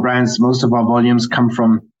most of our brands. Most of our volumes come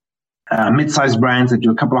from mid-sized brands that do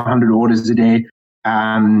a couple of hundred orders a day,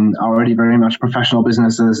 already very much professional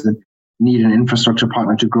businesses that need an infrastructure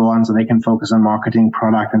partner to grow on so they can focus on marketing,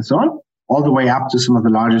 product, and so on, all the way up to some of the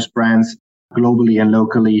largest brands globally and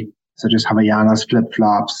locally, such as Havaianas,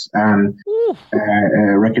 Flip-Flops,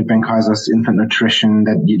 Reckitt Benckiser's infant nutrition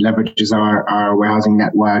that leverages our warehousing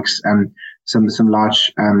networks, and some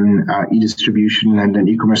large e-distribution and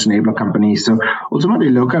e-commerce enabler companies. So ultimately,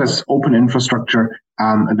 Locat is open infrastructure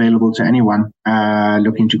available to anyone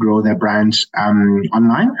looking to grow their brand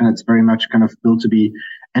online. And it's very much kind of built to be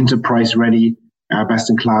enterprise ready, best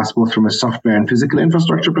in class, both from a software and physical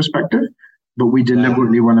infrastructure perspective. But we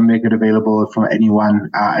deliberately want to make it available for anyone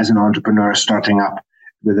as an entrepreneur starting up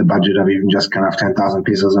with a budget of even just kind of 10,000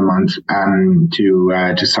 pesos a month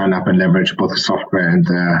to sign up and leverage both the software and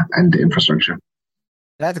the infrastructure.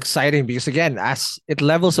 That's exciting because, again, as it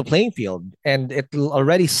levels the playing field and it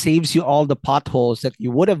already saves you all the potholes that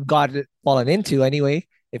you would have fallen into anyway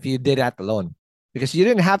if you did that alone. Because you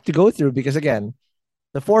didn't have to go through, because, again,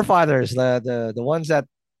 the forefathers, the ones that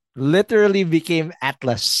literally became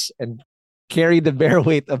Atlas and carried the bare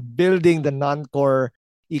weight of building the non-core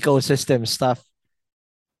ecosystem stuff,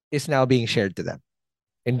 is now being shared to them.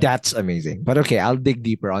 And that's amazing. But okay, I'll dig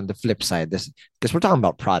deeper on the flip side. This, because we're talking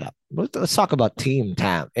about product. Let's talk about Team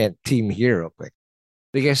Tam and Team here real quick.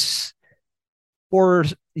 Because for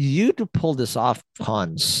you to pull this off,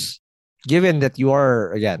 Hans, given that you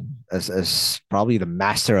are, again, as probably the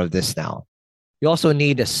master of this now, you also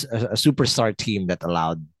need a superstar team that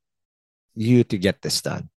allowed you to get this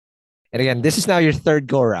done. And again, this is now your third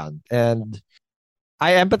go around. And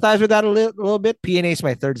I empathize with that a little bit. P&A is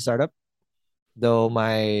my third startup, though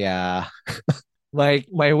my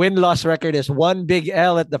my win-loss record is one big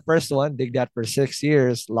L at the first one. Did that for 6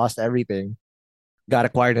 years, lost everything, got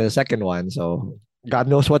acquired in the second one. So God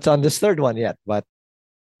knows what's on this third one yet. But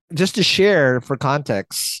just to share for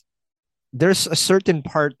context, there's a certain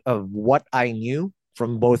part of what I knew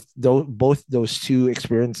from both those two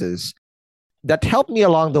experiences that helped me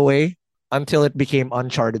along the way until it became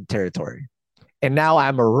uncharted territory. And now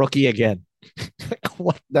I'm a rookie again.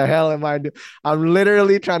 What the hell am I doing? I'm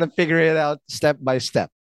literally trying to figure it out step by step.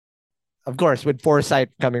 Of course, with foresight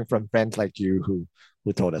coming from friends like you who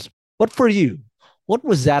told us. But for you, what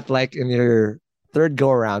was that like in your third go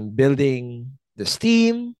around, building this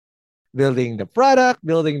team, building the product,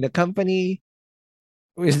 building the company?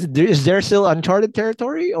 Is there still uncharted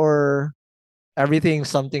territory, or everything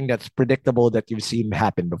something that's predictable that you've seen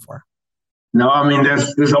happen before? No, I mean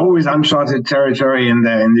there's always uncharted territory in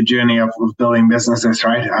the journey of building businesses,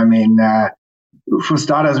 right? I mean, for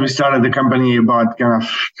starters, we started the company about kind of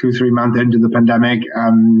 2-3 months into the pandemic,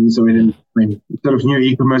 so we didn't. I mean, sort of new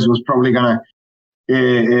e-commerce was probably gonna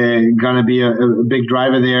be a big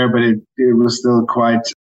driver there, but it was still quite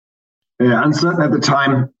uncertain at the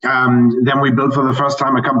time. Then we built for the first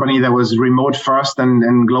time a company that was remote first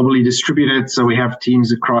and globally distributed. So we have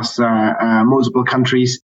teams across multiple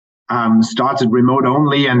countries. Started remote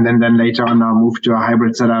only, and then later on now moved to a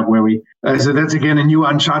hybrid setup where we. So that's again a new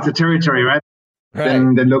uncharted territory, right?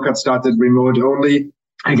 Then Lokat started remote only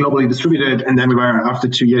and globally distributed, and then we were after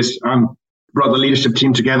 2 years brought the leadership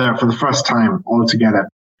team together for the first time all together.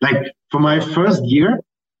 Like for my first year,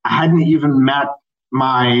 I hadn't even met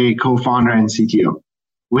my co-founder and CTO.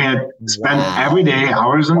 We had spent every day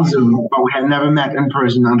hours on Zoom, but we had never met in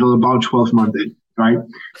person until about 12 months in, right?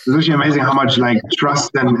 It's actually amazing how much like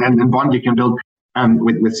trust and bond you can build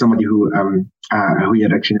with somebody who you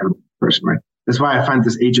had actually never met in person, right? That's why I find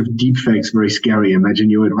this age of deepfakes very scary.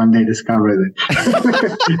 Imagine you would one day discover that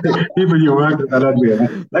people you work with are not real.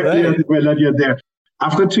 Like we're not yet there.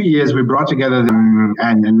 After 2 years, we brought together them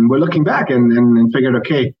and we're looking back and figured,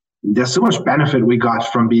 okay, there's so much benefit we got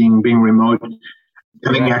from being remote,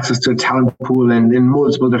 having access to a talent pool in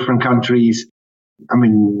multiple different countries. I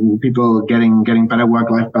mean, people getting better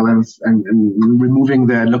work-life balance and removing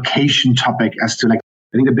the location topic as to like,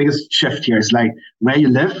 I think the biggest shift here is like where you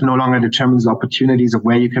live no longer determines the opportunities of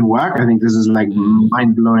where you can work. I think this is like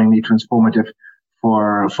mind-blowingly transformative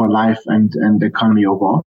for life and the economy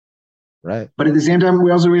overall. Right. But at the same time,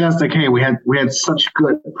 we also realized like, hey, we had such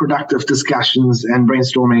good productive discussions and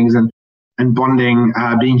brainstormings and bonding,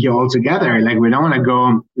 being here all together. Like we don't want to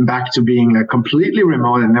go back to being completely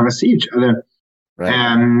remote and never see each other. Right.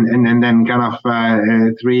 And then kind of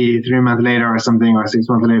 3 months later or something, or 6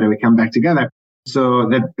 months later, we come back together. So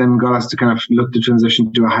that then got us to kind of look to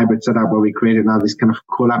transition to a hybrid setup where we created now these kind of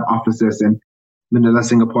collab offices in Manila,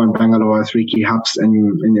 Singapore, and Bangalore, 3 key hubs,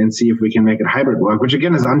 and see if we can make it hybrid work, which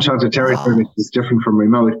again is uncharted territory, which is different from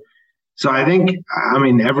remote. So I think, I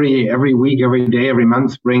mean, every week, every day, every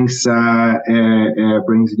month brings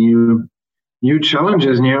new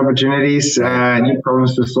challenges, new opportunities, new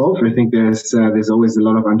problems to solve. I think there's always a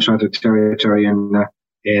lot of uncharted territory in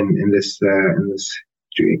this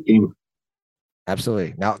game.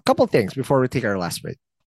 Absolutely. Now, a couple of things before we take our last break.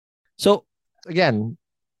 So again,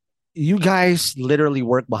 you guys literally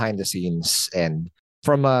work behind the scenes, and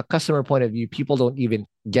from a customer point of view, people don't even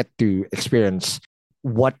get to experience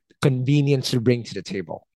what convenience you bring to the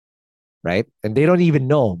table, right? And they don't even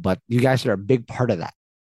know, but you guys are a big part of that.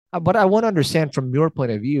 But I want to understand from your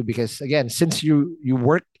point of view, because again, since you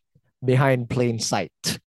work behind plain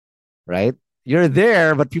sight, right? You're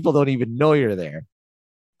there, but people don't even know you're there.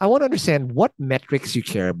 I want to understand what metrics you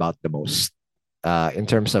care about the most in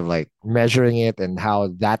terms of like measuring it and how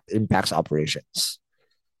that impacts operations.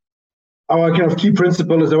 Our kind of key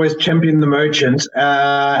principle is always champion the merchant.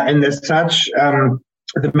 And as such,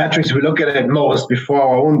 the metrics we look at it most before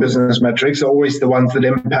our own business metrics are always the ones that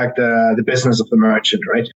impact the business of the merchant,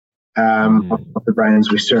 right? Of the brands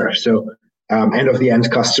we serve. So, and of the end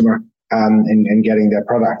customer and getting their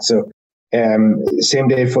product. So, same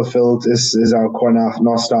day fulfilled is our core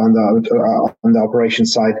North Star on the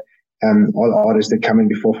operations side. All orders that come in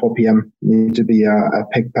before 4 p.m. need to be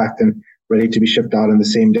picked, packed, and ready to be shipped out on the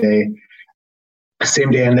same day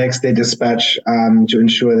and next day dispatch, to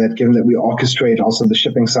ensure that, given that we orchestrate also the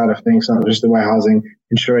shipping side of things, not just the warehousing,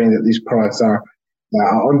 ensuring that these products are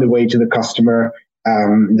on the way to the customer,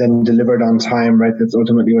 then delivered on time, right? That's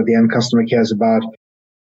ultimately what the end customer cares about.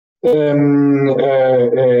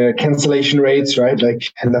 Cancellation rates, right?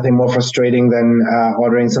 Like nothing more frustrating than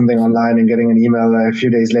ordering something online and getting an email a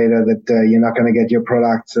few days later that you're not going to get your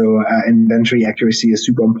product. So inventory accuracy is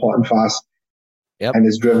super important for us. Yep. And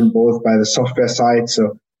is driven both by the software side.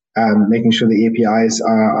 So making sure the APIs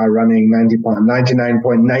are running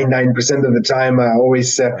 99.99% of the time,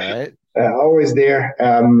 always there,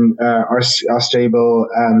 are stable,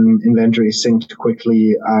 inventory synced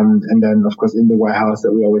quickly, and then of course in the warehouse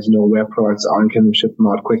that we always know where products are and can ship them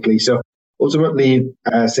out quickly. So ultimately,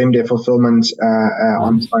 same day fulfillment,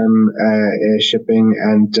 on time shipping,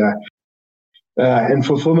 and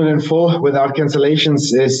fulfillment in full without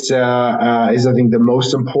cancellations is I think the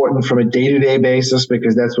most important from a day-to-day basis,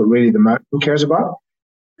 because that's what really the merchant cares about.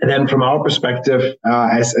 And then from our perspective,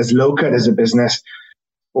 as Lokat as a business,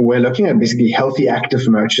 we're looking at basically healthy active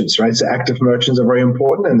merchants, right? So active merchants are very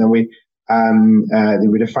important, and then we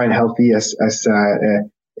We define healthy as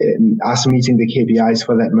us meeting the KPIs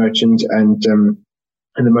for that merchant and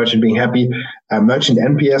the merchant being happy. Merchant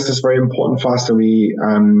NPS is very important for us. So we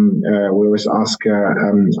always ask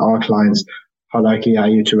our clients, how likely are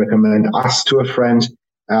you to recommend us to a friend?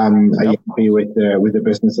 Are you happy with the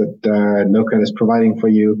business that Lokat is providing for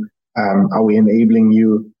you? Are we enabling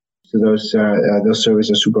you? So those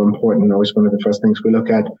services are super important. Always one of the first things we look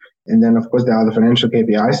at. And then, of course, there are the financial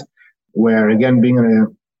KPIs, where again, being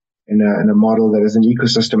in a model that is an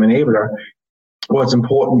ecosystem enabler, what's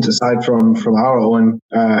important aside from our own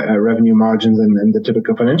revenue margins and the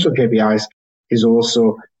typical financial KPIs is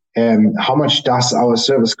also how much does our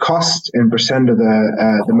service cost in percent of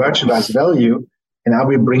the merchandise value, and are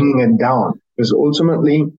we bringing it down? Because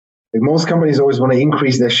ultimately, like most companies always want to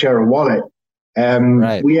increase their share of wallet.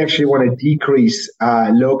 We actually want to decrease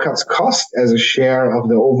Lokat's cost as a share of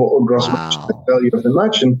the overall gross merchandise value of the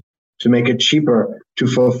merchant to make it cheaper to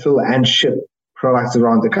fulfill and ship products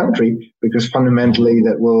around the country, because fundamentally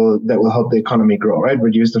that will help the economy grow, right?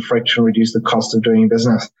 Reduce the friction, reduce the cost of doing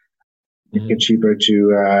business, make it cheaper to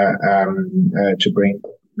bring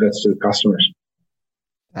goods to the customers.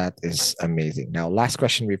 That is amazing. Now, last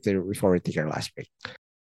question before we take our last break.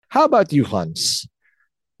 How about you, Hans?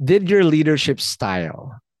 Did your leadership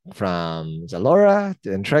style from Zalora to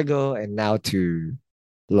Entrego and now to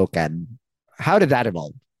Lokat, how did that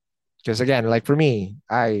evolve? Because again, like for me,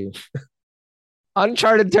 I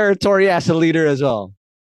uncharted territory as a leader as well.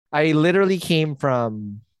 I literally came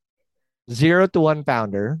from 0 to 1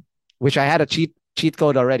 founder, which I had a cheat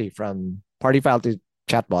code already from party file to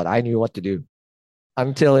chatbot. I knew what to do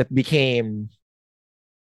until it became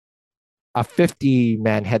a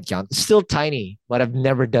 50-man headcount. It's still tiny, but I've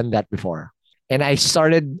never done that before. And I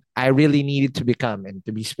really needed to become, and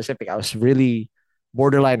to be specific, I was really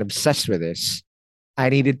borderline obsessed with this. I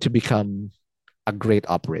needed to become a great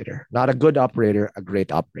operator, not a good operator, a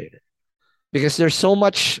great operator. Because there's so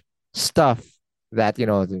much stuff that,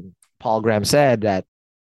 Paul Graham said, that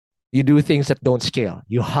you do things that don't scale.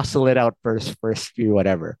 You hustle it out first few,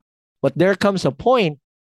 whatever. But there comes a point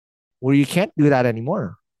where you can't do that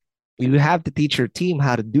anymore. You have to teach your team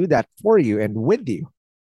how to do that for you and with you.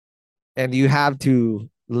 And you have to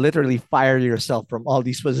literally fire yourself from all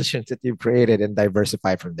these positions that you've created and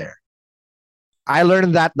diversify from there. I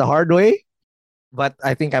learned that the hard way, but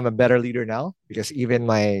I think I'm a better leader now, because even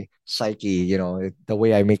my psyche, the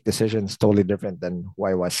way I make decisions is totally different than who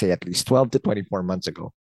I was, say, at least 12 to 24 months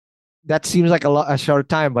ago. That seems like a short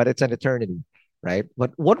time, but it's an eternity, right?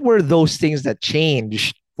 But what were those things that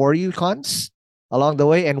changed for you, Hans, along the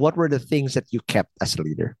way? And what were the things that you kept as a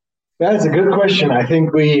leader? That's a good question. I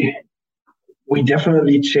think we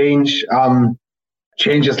definitely change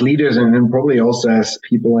as leaders and probably also as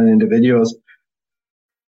people and individuals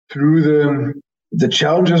through the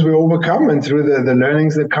challenges we overcome and through the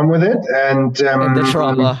learnings that come with it, and the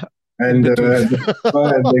trauma and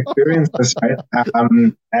the experiences, right?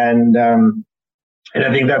 And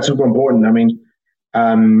I think that's super important. I mean,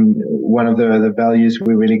 one of the values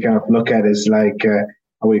we really kind of look at is like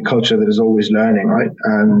are we a culture that is always learning, right?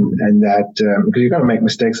 And that because you're going to make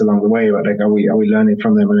mistakes along the way, but like are we learning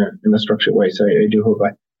from them in a structured way? So I do hope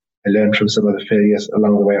I learned from some of the failures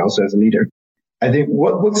along the way also as a leader. I think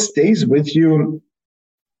what stays with you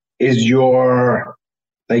is your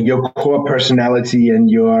core personality and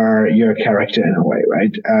your character in a way,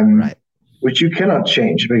 right? Right. Which you cannot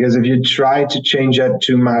change, because if you try to change that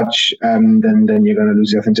too much, then you're going to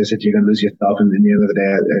lose your authenticity, you're going to lose yourself, and at the end of the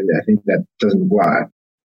day, I think that doesn't work.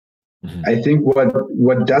 Mm-hmm. I think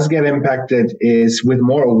what does get impacted is with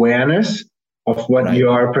more awareness of what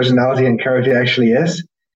your personality and character actually is,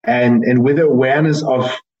 and with awareness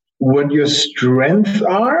of what your strengths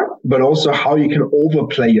are, but also how you can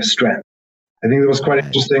overplay your strength. I think that was quite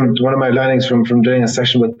interesting. One of my learnings from doing a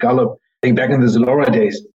session with Gallup, I think back in the Zalora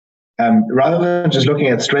days, rather than just looking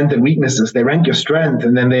at strength and weaknesses, they rank your strength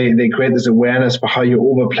and then they create this awareness for how you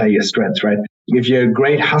overplay your strengths, right? If you're a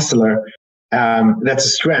great hustler, that's a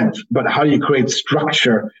strength, but how you create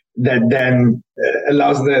structure that then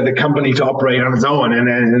allows the company to operate on its own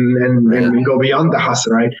and go beyond the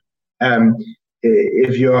hustle, right?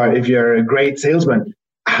 If you're a great salesman,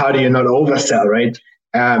 how do you not oversell, right?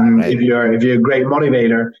 If you're a great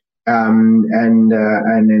motivator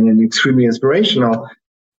and extremely inspirational,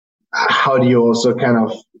 how do you also kind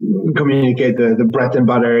of communicate the bread and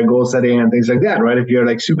butter goal setting and things like that, right? If you're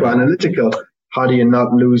like super analytical, how do you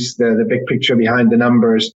not lose the big picture behind the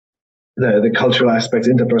numbers, the cultural aspects,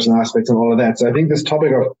 interpersonal aspects, and all of that? So I think this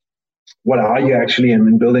topic of what are you actually,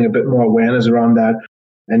 and building a bit more awareness around that.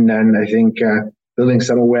 And then I think building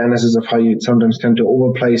some awarenesses of how you sometimes tend to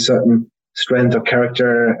overplay certain strength or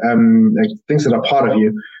character, like things that are part of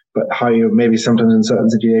you, but how you maybe sometimes in certain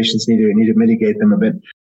situations need to mitigate them a bit.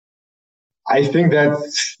 I think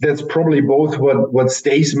that's probably both what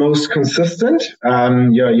stays most consistent.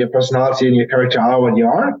 Your personality and your character are what you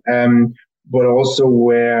are, but also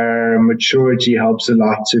where maturity helps a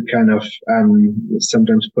lot to kind of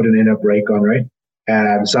sometimes put an inner brake on, right?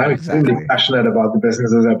 So I'm extremely passionate about the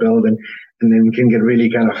businesses I build, and then can get really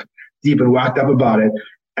kind of deep and worked up about it,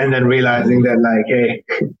 and then realizing that, like, hey,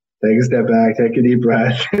 take a step back, take a deep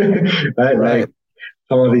breath, right? Like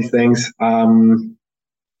some of these things.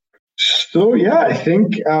 So yeah, I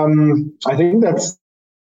think that's,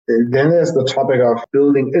 then there's the topic of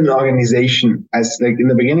building an organization. As like in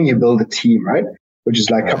the beginning, you build a team, right? Which is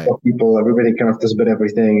like a couple of people, everybody kind of does a bit of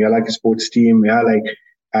everything. You're like a sports team. Yeah, like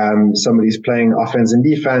somebody's playing offense and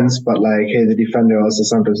defense, but like, hey, the defender also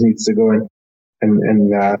sometimes needs to go and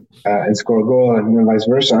score a goal, and vice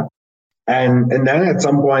versa. And then at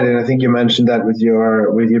some point, and I think you mentioned that with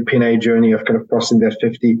your P&A journey of kind of crossing that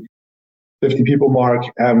 50 people mark,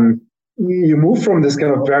 you move from this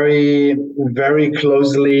kind of very, very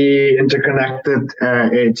closely interconnected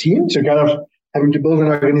team to kind of having to build an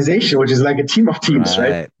organization, which is like a team of teams,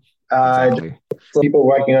 right? Exactly. People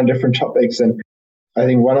working on different topics. And I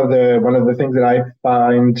think one of the things that I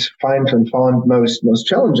found most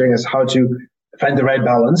challenging is how to find the right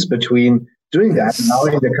balance between doing that,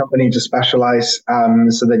 allowing the company to specialize,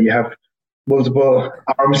 so that you have multiple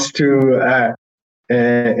arms to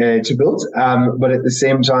build, but at the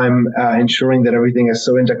same time ensuring that everything is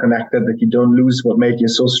so interconnected that you don't lose what made you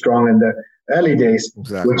so strong in the early days,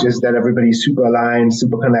 which is that everybody's super aligned,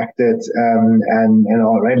 super connected, and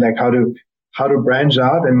all, right? Like how to branch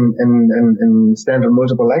out and stand on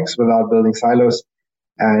multiple legs without building silos,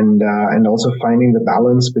 and also finding the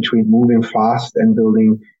balance between moving fast and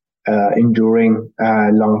building enduring,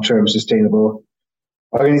 long-term sustainable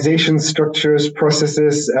organizations, structures,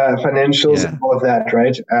 processes, financials, and all of that,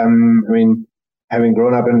 right? I mean, having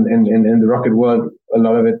grown up in the rocket world, a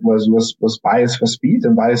lot of it was bias for speed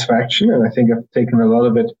and bias for action, and I think I've taken a lot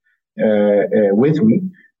of it with me.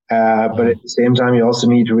 But at the same time, you also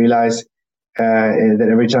need to realize that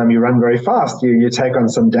every time you run very fast, you take on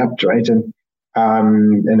some debt, right? And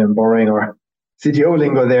I'm borrowing our CTO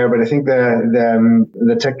lingo there, but I think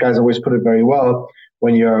the tech guys always put it very well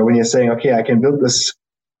when you're saying, okay, I can build this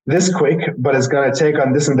quick, but it's going to take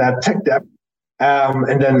on this and that tech debt.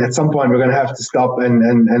 And then at some point we're going to have to stop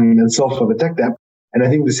and solve for the tech debt. And I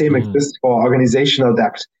think the same exists for organizational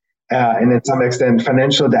debt, and to some extent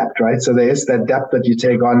financial debt, right? So there is that debt that you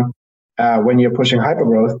take on when you're pushing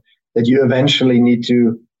hypergrowth that you eventually need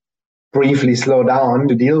to briefly slow down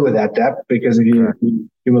to deal with that debt, because if you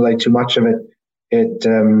accumulate too much of it, it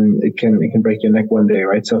can break your neck one day,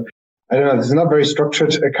 right? So I don't know, this is not a very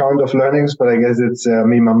structured account of learnings, but I guess it's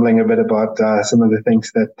me mumbling a bit about some of the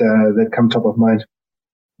things that come top of mind.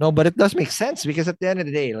 No, but it does make sense, because at the end of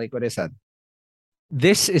the day, like what I said,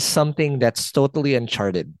 this is something that's totally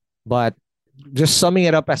uncharted. But just summing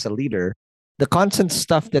it up as a leader, the constant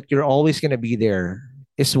stuff that you're always going to be there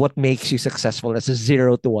is what makes you successful as a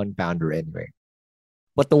 0 to 1 founder anyway.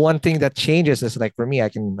 But the one thing that changes is, like for me, I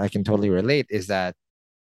can totally relate, is that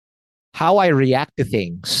how I react to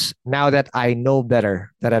things now that I know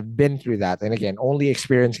better, that I've been through that. And again, only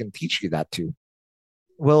experience can teach you that too.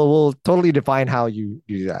 Will totally define how you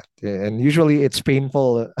do that. And usually it's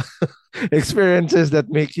painful experiences that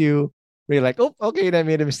make you really like, oh, okay, I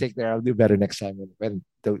made a mistake there. I'll do better next time when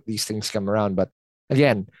these things come around. But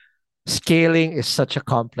again, scaling is such a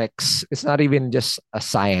complex, it's not even just a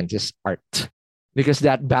science, it's art. Because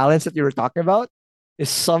that balance that you were talking about is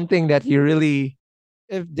something that you really,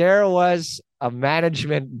 if there was a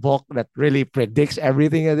management book that really predicts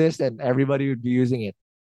everything of this, then everybody would be using it.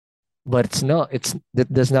 But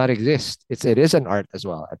that does not exist. It is an art as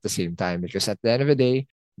well at the same time, because at the end of the day,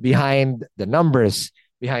 behind the numbers,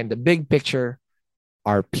 behind the big picture,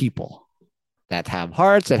 are people that have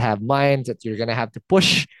hearts, that have minds, that you're gonna have to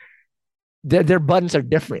push. Their buttons are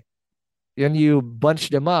different. When you bunch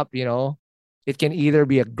them up, it can either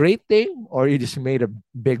be a great thing or you just made a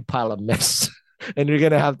big pile of mess. And you're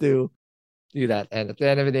going to have to do that. And at the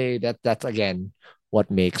end of the day, that's again what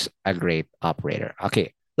makes a great operator.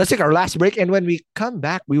 Okay, let's take our last break. And when we come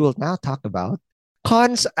back, we will now talk about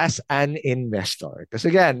cons as an investor. Because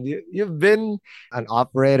again, you've been an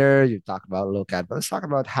operator, you talk about Locat, but let's talk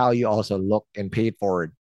about how you also look and pay it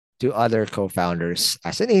forward to other co-founders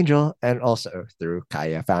as an angel and also through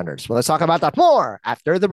Kaya Founders. Well, let's talk about that more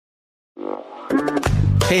after the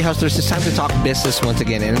Hey hustlers, it's time to talk business once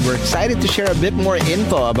again, and we're excited to share a bit more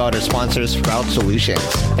info about our sponsor, Sprout Solutions.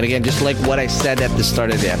 And again, just like what I said at the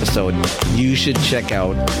start of the episode, you should check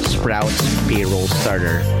out Sprout's Payroll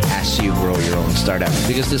Starter as you grow your own startup,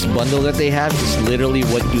 because this bundle that they have is literally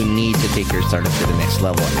what you need to take your startup to the next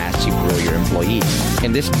level as you grow your employees.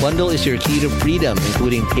 And this bundle is your key to freedom,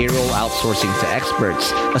 including payroll outsourcing to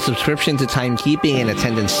experts, a subscription to timekeeping and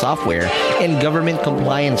attendance software, and government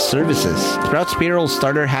compliance services. Sprout's Payroll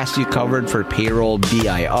Starter has you covered for payroll,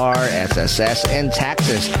 BIR, SSS, and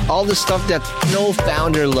taxes. All the stuff that no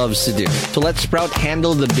founder loves to do. So let Sprout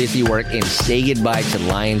handle the busy work and say goodbye to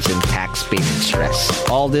lines and tax payment stress.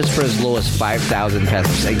 All this for as low as 5,000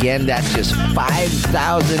 pesos. Again, that's just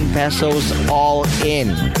 5,000 pesos all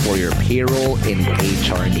in for your payroll and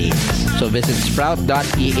HR needs. So visit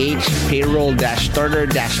sprout.ph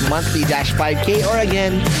payroll-starter-monthly-5K, or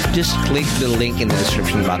again, just click the link in the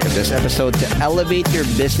description box of this episode to elevate your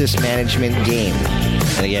business management game.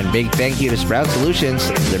 And again, big thank you to Sprout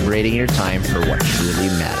Solutions, liberating your time for what truly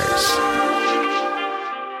matters.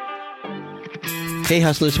 Hey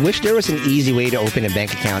hustlers, wish there was an easy way to open a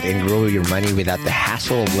bank account and grow your money without the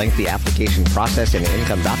hassle of lengthy application process and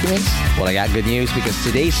income documents? Well, I got good news, because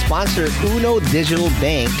today's sponsor, Uno Digital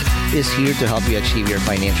Bank, is here to help you achieve your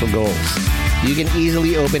financial goals. You can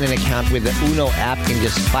easily open an account with the Uno app in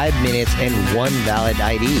just 5 minutes and one valid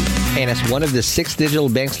ID. And as one of the 6 digital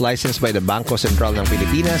banks licensed by the Bangko Sentral ng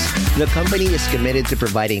Pilipinas, the company is committed to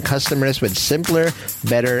providing customers with simpler,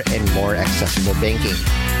 better, and more accessible banking.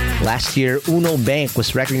 Last year, Uno Bank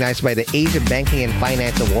was recognized by the Asia Banking and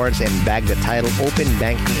Finance Awards and bagged the title Open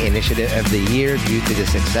Banking Initiative of the Year due to the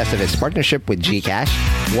success of its partnership with GCash,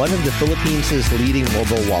 one of the Philippines' leading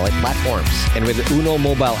mobile wallet platforms. And with the Uno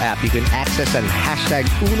mobile app, you can access an hashtag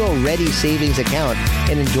Uno Ready savings account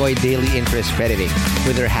and enjoy daily interest crediting.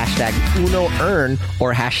 With their hashtag Uno Earn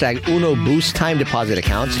or hashtag Uno Boost time deposit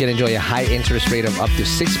accounts, you can enjoy a high interest rate of up to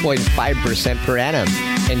 6.5% per annum.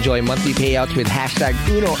 Enjoy monthly payouts with hashtag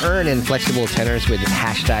Uno Earn and flexible tenors with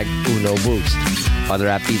hashtag Uno Boost. Other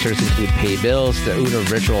app features include pay bills, the Uno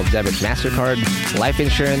Virtual Debit MasterCard, life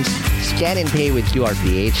insurance, scan and pay with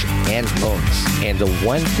QRPH, and loans. And the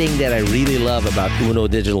one thing that I really love about Uno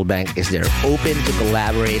Digital Bank is they're open to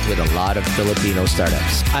collaborate with a lot of Filipino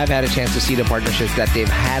startups. I've had a chance to see the partnerships that they've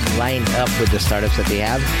had lined up with the startups that they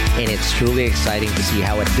have, and it's truly exciting to see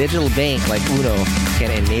how a digital bank like Uno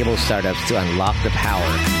can enable startups to unlock the power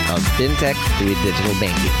of fintech through digital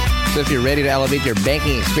banking. So if you're ready to elevate your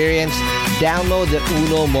banking experience, download the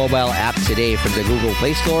Uno mobile app today from the Google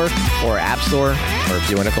Play Store or App Store. Or if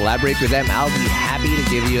you want to collaborate with them, I'll be happy to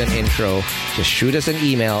give you an intro. Just shoot us an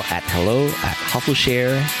email at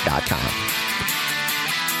hello@hustleshare.com.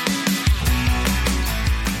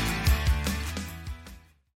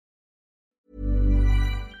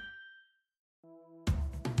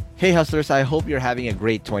 Hey hustlers, I hope you're having a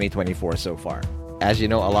great 2024 so far. As you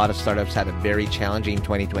know, a lot of startups had a very challenging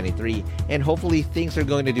 2023, and hopefully things are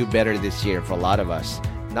going to do better this year for a lot of us.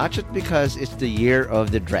 Not just because it's the year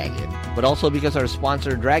of the dragon, but also because our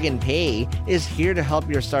sponsor Dragon Pay is here to help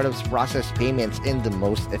your startups process payments in the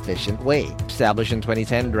most efficient way. Established in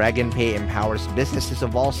 2010, Dragon Pay empowers businesses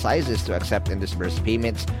of all sizes to accept and disburse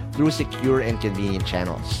payments through secure and convenient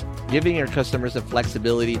channels, giving your customers the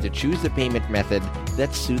flexibility to choose the payment method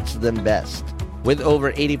that suits them best. With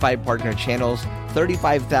over 85 partner channels,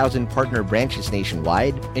 35,000 partner branches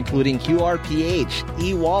nationwide, including QRPH,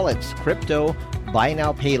 e-wallets, crypto, buy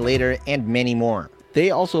now, pay later, and many more. They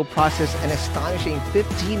also process an astonishing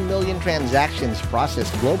 15 million transactions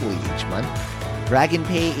processed globally each month. Dragon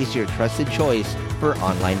Pay is your trusted choice for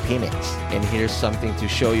online payments. And here's something to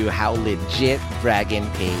show you how legit Dragon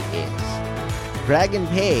Pay is. Dragon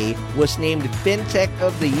Pay was named FinTech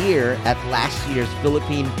of the Year at last year's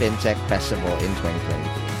Philippine FinTech Festival in 2023.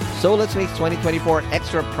 So let's make 2024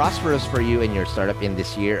 extra prosperous for you and your startup in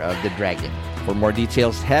this year of the Dragon. For more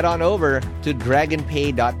details, head on over to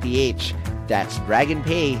dragonpay.ph. That's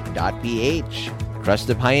dragonpay.ph. Trust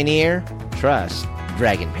the pioneer, trust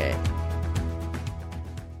Dragon Pay.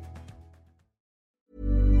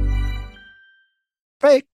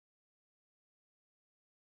 Break.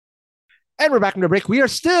 And we're back from the break. We are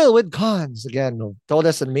still with Cons again. Told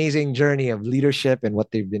us an amazing journey of leadership and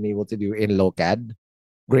what they've been able to do in Locad.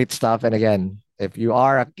 Great stuff. And again, if you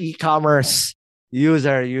are an e-commerce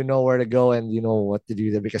user, you know where to go and you know what to do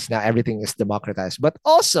there, because now everything is democratized. But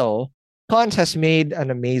also, Cons has made an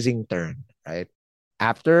amazing turn, right?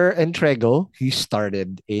 After Entrego, he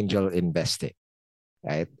started Angel Investing,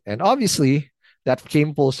 right? And obviously, that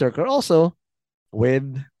came full circle also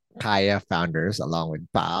with Kaya Founders, along with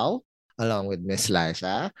Pao, along with Miss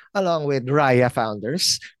Liza, along with Raya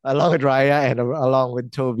founders, along with Raya, and along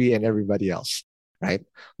with Toby and everybody else, right?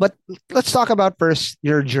 But let's talk about first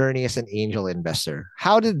your journey as an angel investor.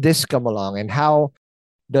 How did this come along, and how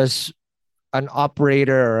does an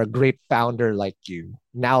operator or a great founder like you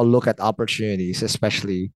now look at opportunities,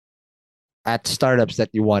 especially at startups that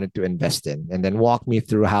you wanted to invest in? And then walk me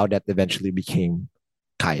through how that eventually became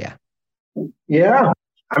Kaya. Yeah,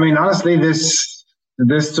 I mean, honestly, this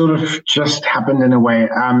sort of just happened in a way.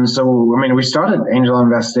 So I mean, we started angel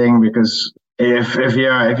investing because if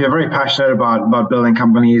you're very passionate about building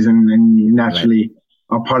companies and you naturally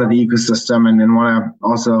are part of the ecosystem and want to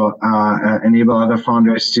also enable other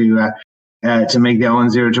founders to make their own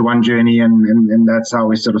 0 to 1 journey, and that's how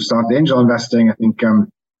we sort of started angel investing. I think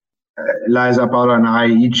Liza, Paula, and I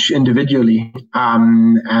each individually,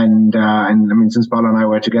 and I mean, since Paula and I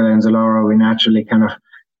were together in Zalora, we naturally kind of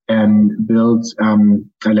built,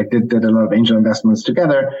 did a lot of angel investments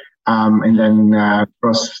together, and then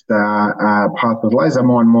crossed the path with Liza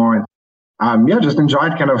more and more. And just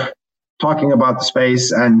enjoyed kind of talking about the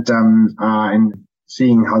space and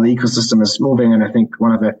seeing how the ecosystem is moving. And I think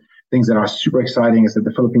one of the things that are super exciting is that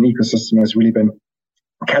the Philippine ecosystem has really been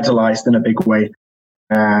catalyzed in a big way.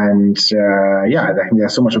 And I think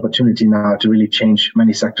there's so much opportunity now to really change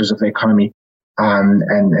many sectors of the economy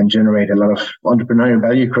and generate a lot of entrepreneurial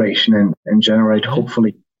value creation and generate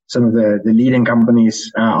hopefully some of the leading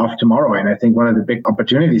companies of tomorrow. And I think one of the big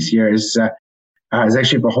opportunities here is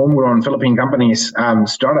actually for homegrown Philippine companies,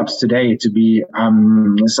 startups today, to be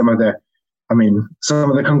some of the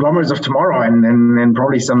conglomerates of tomorrow, and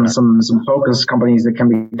probably some focused companies that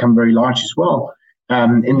can become very large as well.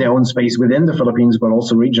 In their own space within the Philippines, but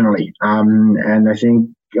also regionally. And I think,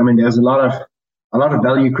 there's a lot of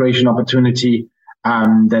value creation opportunity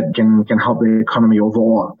that can help the economy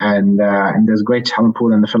overall. And there's a great talent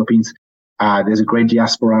pool in the Philippines. There's a great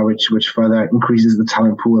diaspora, which further increases the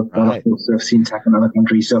talent pool of folks who have seen tech in other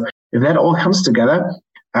countries. So if that all comes together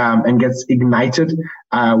and gets ignited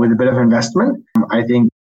with a bit of investment, I think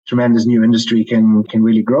tremendous new industry can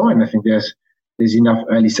really grow. And I think there's enough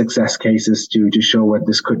early success cases to show what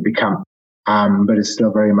this could become. But it's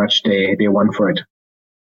still very much day one for it.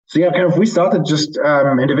 So we started just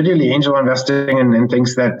individually angel investing in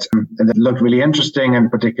things that looked really interesting, and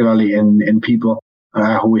particularly in people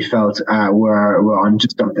who we felt were onto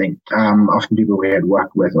something, often people we had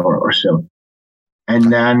worked with or so.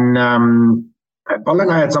 And then Paul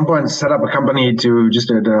and I at some point set up a company to just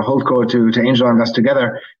a holdco to angel invest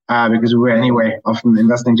together because we were anyway often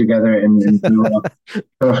investing together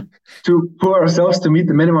to pull ourselves to meet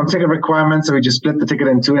the minimum ticket requirements. So we just split the ticket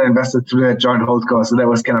in two and invested through that joint holdco. So that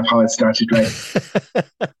was kind of how it started, right?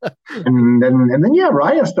 and then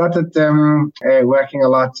Raya started working a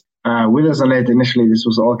lot with us on it. Initially, this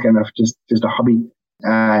was all kind of just a hobby,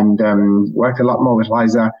 and worked a lot more with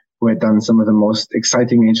Liza, who had done some of the most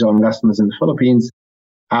exciting angel investments in the Philippines.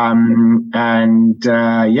 Then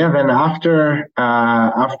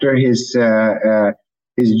after his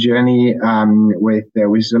journey with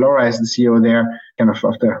Zalora as the CEO there, kind of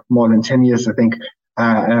after more than 10 years, I think,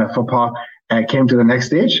 for Paul, came to the next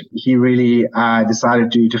stage. He really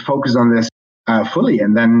decided to focus on this fully,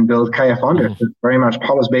 and then build Kaya Founder, very much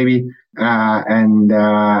Paula's baby. And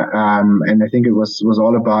I think it was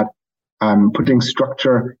all about putting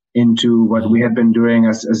structure into what we had been doing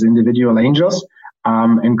as individual angels,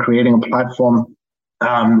 and creating a platform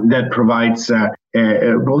that provides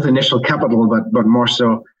both initial capital, but more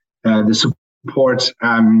so the support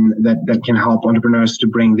that can help entrepreneurs to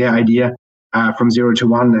bring their idea from 0 to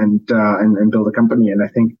 1 and build a company. And I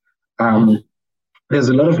think there's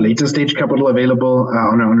a lot of later stage capital available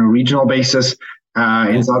on a regional basis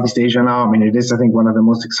in Southeast Asia now. I mean, it is, I think, one of the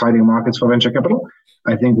most exciting markets for venture capital.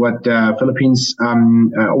 I think what Philippines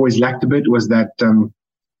always lacked a bit was that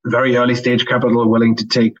very early stage capital willing to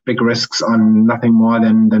take big risks on nothing more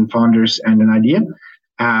than founders and an idea.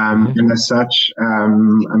 And as such,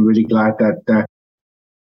 I'm really glad that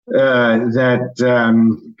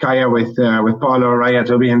Kaya with Paolo, Raya,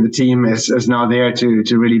 Toby, and the team is now there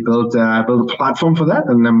to really build a platform for that,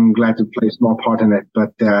 and I'm glad to play a small part in it.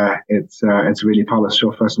 But it's really Paolo's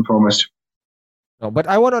show first and foremost. No, but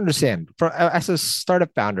I want to understand, as a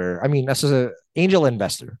startup founder, I mean, as an angel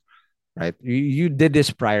investor, right? You did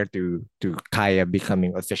this prior to Kaya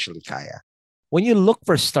becoming officially Kaya. When you look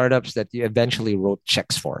for startups that you eventually wrote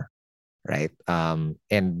checks for, right?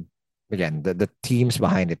 And again, the teams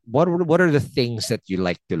behind it, what are the things that you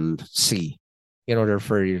like to see in order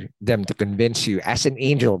for them to convince you as an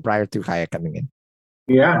angel prior to Kaya coming in?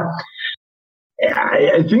 Yeah.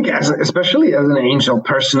 I think especially as an angel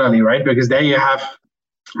personally, right? Because there you have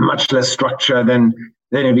much less structure than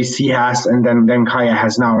a VC has and then Kaya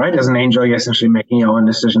has now, right? As an angel, you're essentially making your own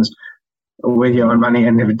decisions with your own money,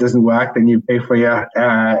 and if it doesn't work, then you pay for your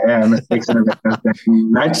mistakes and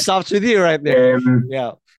everything. Right? Stops with you right there.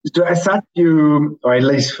 Yeah. So as such, or at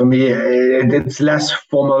least for me, it's less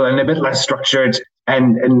formal and a bit less structured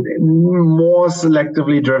and more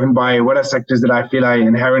selectively driven by what are sectors that I feel I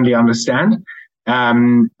inherently understand,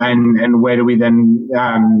 and where do we then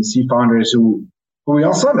see founders who we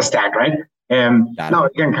also understand, right? Now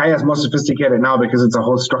again, Kaya is more sophisticated now because it's a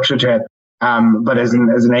whole structure to it. But as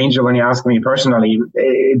an angel, when you ask me personally,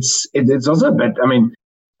 it's also a bit. I mean,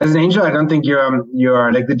 as an angel, I don't think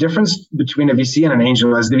you're like the difference between a VC and an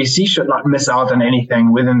angel is the VC should not miss out on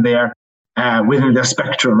anything within their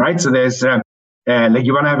spectrum, right? So there's like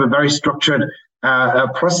you want to have a very structured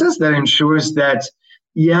process that ensures that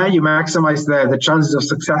you maximize the chances of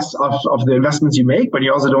success of the investments you make, but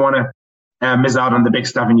you also don't want to miss out on the big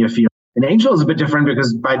stuff in your field. An angel is a bit different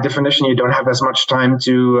because by definition, you don't have as much time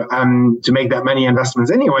to make that many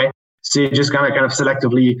investments anyway. So you're just gonna kind of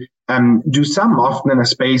selectively do some, often in a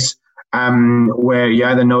space where you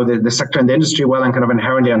either know the sector and the industry well and kind of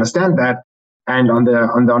inherently understand that, and on the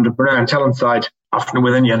entrepreneur and talent side, often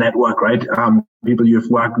within your network, right? People you've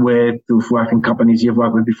worked with, who've worked in companies you've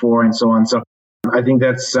worked with before, and so on. So I think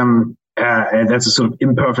that's a sort of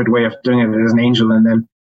imperfect way of doing it as an angel, and then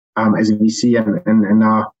as a VC and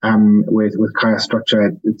now with Kaya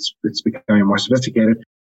structure, it's becoming more sophisticated.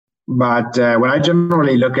 But when I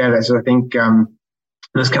generally look at it, so I think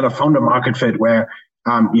this kind of founder market fit where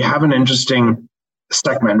you have an interesting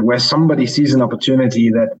segment where somebody sees an opportunity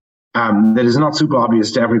that is not super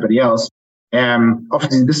obvious to everybody else.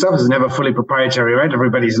 Obviously, this stuff is never fully proprietary, right?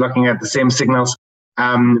 Everybody's looking at the same signals.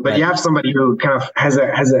 But you have somebody who kind of has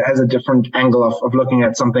a different angle of looking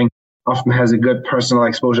at something, often has a good personal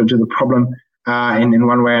exposure to the problem in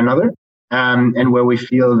one way or another, and where we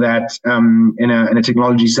feel that in a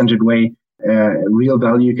technology-centered way, real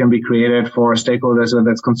value can be created for stakeholders, whether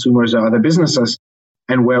that's consumers or other businesses,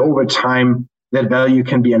 and where over time that value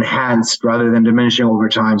can be enhanced rather than diminishing over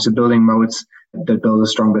time. So building moats that build a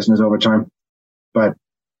strong business over time. But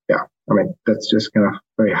yeah, I mean, that's just kind of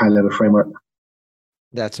very high-level framework.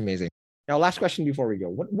 That's amazing. Now, last question before we go.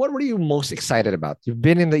 What were you most excited about? You've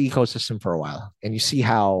been in the ecosystem for a while, and you see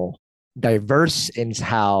how diverse and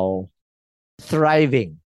how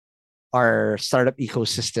thriving our startup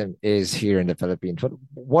ecosystem is here in the Philippines.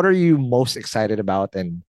 What are you most excited about,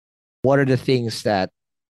 and what are the things that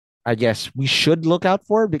I guess we should look out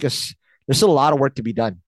for? Because there's still a lot of work to be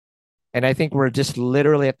done. And I think we're just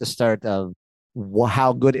literally at the start of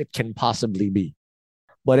how good it can possibly be.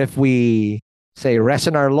 But if we say rest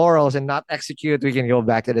on our laurels and not execute, we can go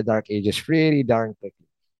back to the dark ages pretty darn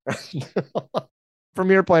quickly. From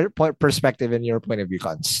your point perspective and your point of view,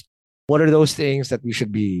 Cons, what are those things that we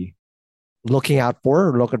should be looking out for,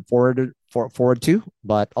 or looking forward to?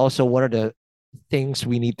 But also, what are the things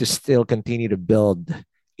we need to still continue to build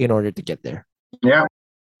in order to get there? Yeah.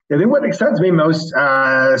 I think what excites me most,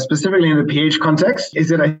 specifically in the PH context, is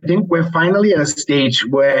that I think we're finally at a stage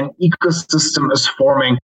where an ecosystem is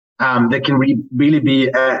forming that can really be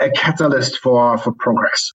a catalyst for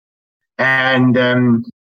progress. And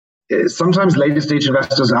sometimes later stage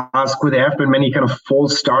investors ask, well, there have been many kind of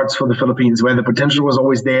false starts for the Philippines where the potential was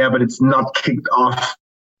always there, but it's not kicked off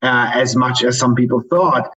as much as some people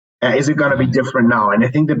thought. Is it going to be different now? And I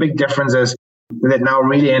think the big difference is that now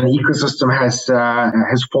really an ecosystem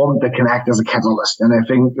has formed that can act as a catalyst. And I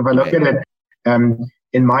think if I look at it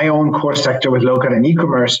in my own core sector with low-code and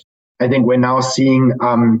e-commerce, I think we're now seeing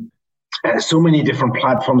so many different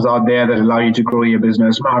platforms out there that allow you to grow your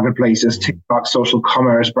business, marketplaces, TikTok, social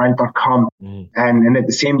commerce, brand.com, and at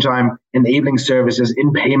the same time, enabling services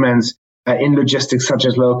in payments, in logistics such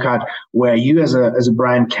as low-code, where you as a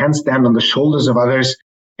brand can stand on the shoulders of others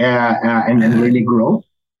and really grow.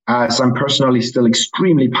 So I'm personally still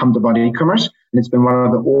extremely pumped about e-commerce. And it's been one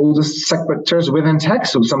of the oldest sectors within tech.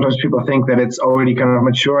 So sometimes people think that it's already kind of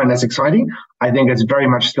mature and that's exciting. I think it's very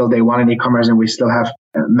much still day one in e-commerce, and we still have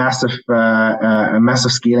massive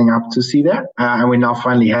scaling up to see there. And we now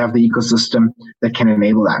finally have the ecosystem that can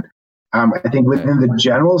enable that. I think within the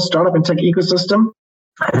general startup and tech ecosystem,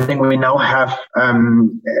 I think we now have,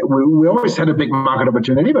 we always had a big market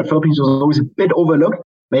opportunity, but Philippines was always a bit overlooked,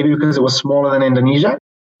 maybe because it was smaller than Indonesia.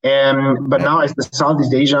 But now as the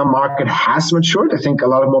Southeast Asia market has matured, I think a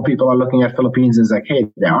lot of more people are looking at Philippines as like, hey,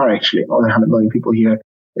 there are actually more than 100 million people here,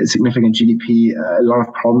 a significant GDP, a lot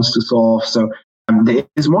of problems to solve. So there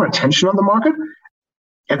is more attention on the market.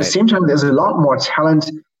 At the same time, there's a lot more talent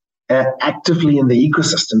actively in the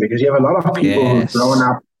ecosystem, because you have a lot of people who've grown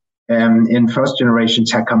up in first-generation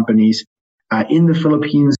tech companies. In the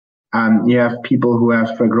Philippines, you have people who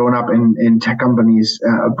have grown up in tech companies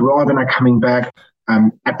abroad and are coming back.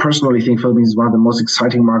 I personally think Philippines is one of the most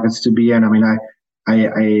exciting markets to be in. I mean,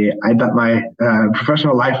 I bet my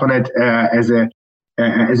professional life on it as a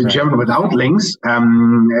German without links.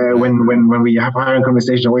 When we have hiring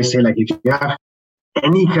conversations, I always say, like, if you have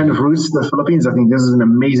any kind of roots to the Philippines, I think this is an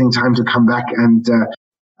amazing time to come back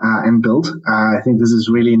and build. I think this is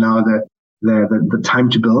really now the time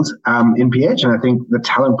to build in PH, and I think the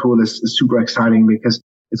talent pool is super exciting because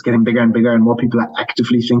it's getting bigger and bigger, and more people are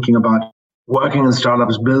actively thinking about working in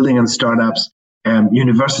startups, building in startups.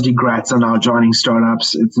 University grads are now joining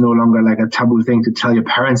startups. It's no longer like a taboo thing to tell your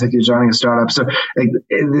parents that you're joining a startup. So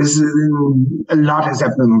a lot has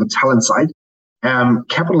happened on the talent side.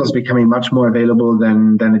 Capital is becoming much more available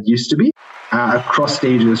than it used to be across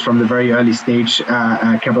stages, from the very early stage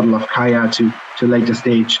capital of Kaya to later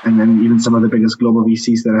stage, and then even some of the biggest global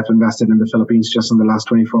VCs that have invested in the Philippines just in the last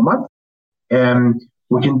 24 months.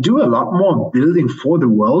 We can do a lot more building for the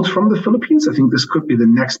world from the Philippines. I think this could be the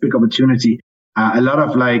next big opportunity. A lot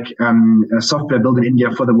of software built in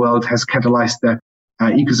India for the world has catalyzed the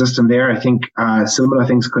ecosystem there. I think similar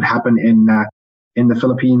things could happen in the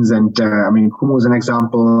Philippines. And Kumu is an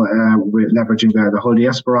example. We're leveraging the whole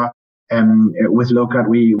diaspora. With Lokat,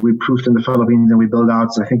 we proved in the Philippines and we build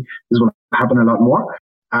out. So I think this will happen a lot more.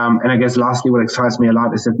 And I guess lastly, what excites me a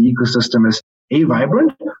lot is that the ecosystem is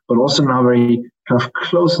vibrant, but also now very kind of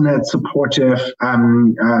close-knit, supportive.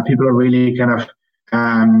 People are really kind of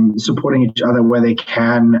supporting each other where they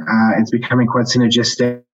can. It's becoming quite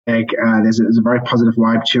synergistic. There's a very positive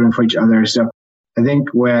vibe, cheering for each other. So I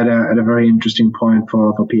think we're at a very interesting point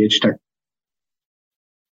for PH Tech.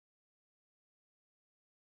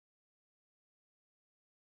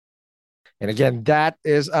 And again, that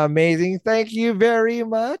is amazing. Thank you very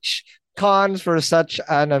much, Cons, for such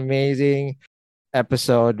an amazing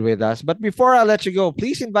episode with us. But before I let you go,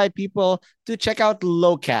 please invite people to check out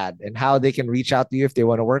Lokat and how they can reach out to you if they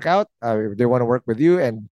want to work out, if they want to work with you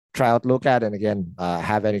and try out Lokat. And again,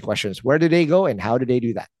 have any questions, where do they go and how do they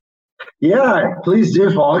do that? Yeah, please do,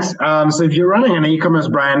 folks. So if you're running an e-commerce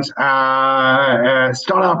brand,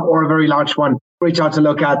 startup or a very large one, reach out to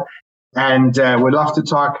Lokat, and we'd love to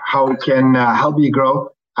talk how we can help you grow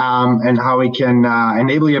and how we can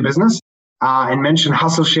enable your business. And mention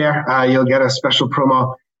Hustle Share, you'll get a special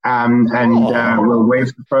promo, and we'll waive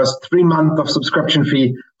the first 3 months of subscription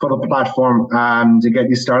fee for the platform to get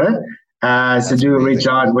you started. So do reach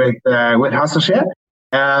out with Hustle Share.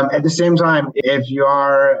 At the same time, if you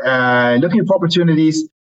are looking for opportunities,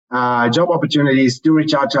 job opportunities, do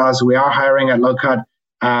reach out to us. We are hiring at Lokat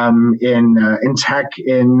in tech,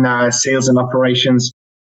 in sales and operations.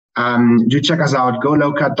 Do check us out,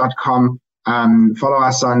 golokat.com. Follow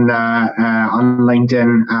us on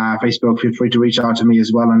LinkedIn, Facebook. Feel free to reach out to me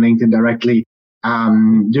as well on LinkedIn directly.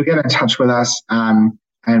 Do get in touch with us. And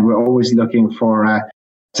we're always looking for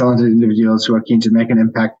talented individuals who are keen to make an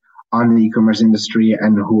impact on the e-commerce industry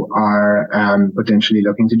and who are potentially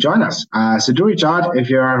looking to join us. So do reach out if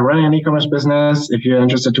you're running an e-commerce business, if you're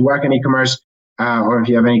interested to work in e-commerce, or if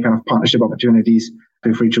you have any kind of partnership opportunities,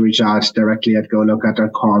 feel free to reach out directly at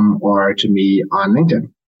golokat.com or to me on LinkedIn.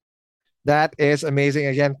 That is amazing.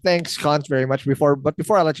 Again, thanks, Cons, very much. Before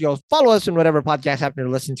I let you go, follow us on whatever podcast happen to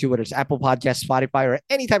listen to, whether it's Apple Podcasts, Spotify, or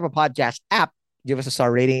any type of podcast app. Give us a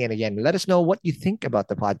star rating. And again, let us know what you think about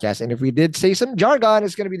the podcast. And if we did say some jargon,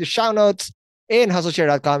 it's going to be the shout notes in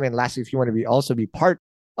hustleshare.com. And lastly, if you want to also be part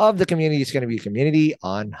of the community, it's going to be community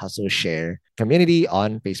on HustleShare, community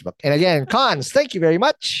on Facebook. And again, Cons, thank you very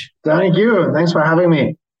much. Thank you. Thanks for having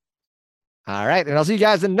me. All right. And I'll see you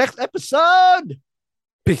guys in the next episode.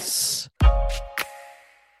 Peace.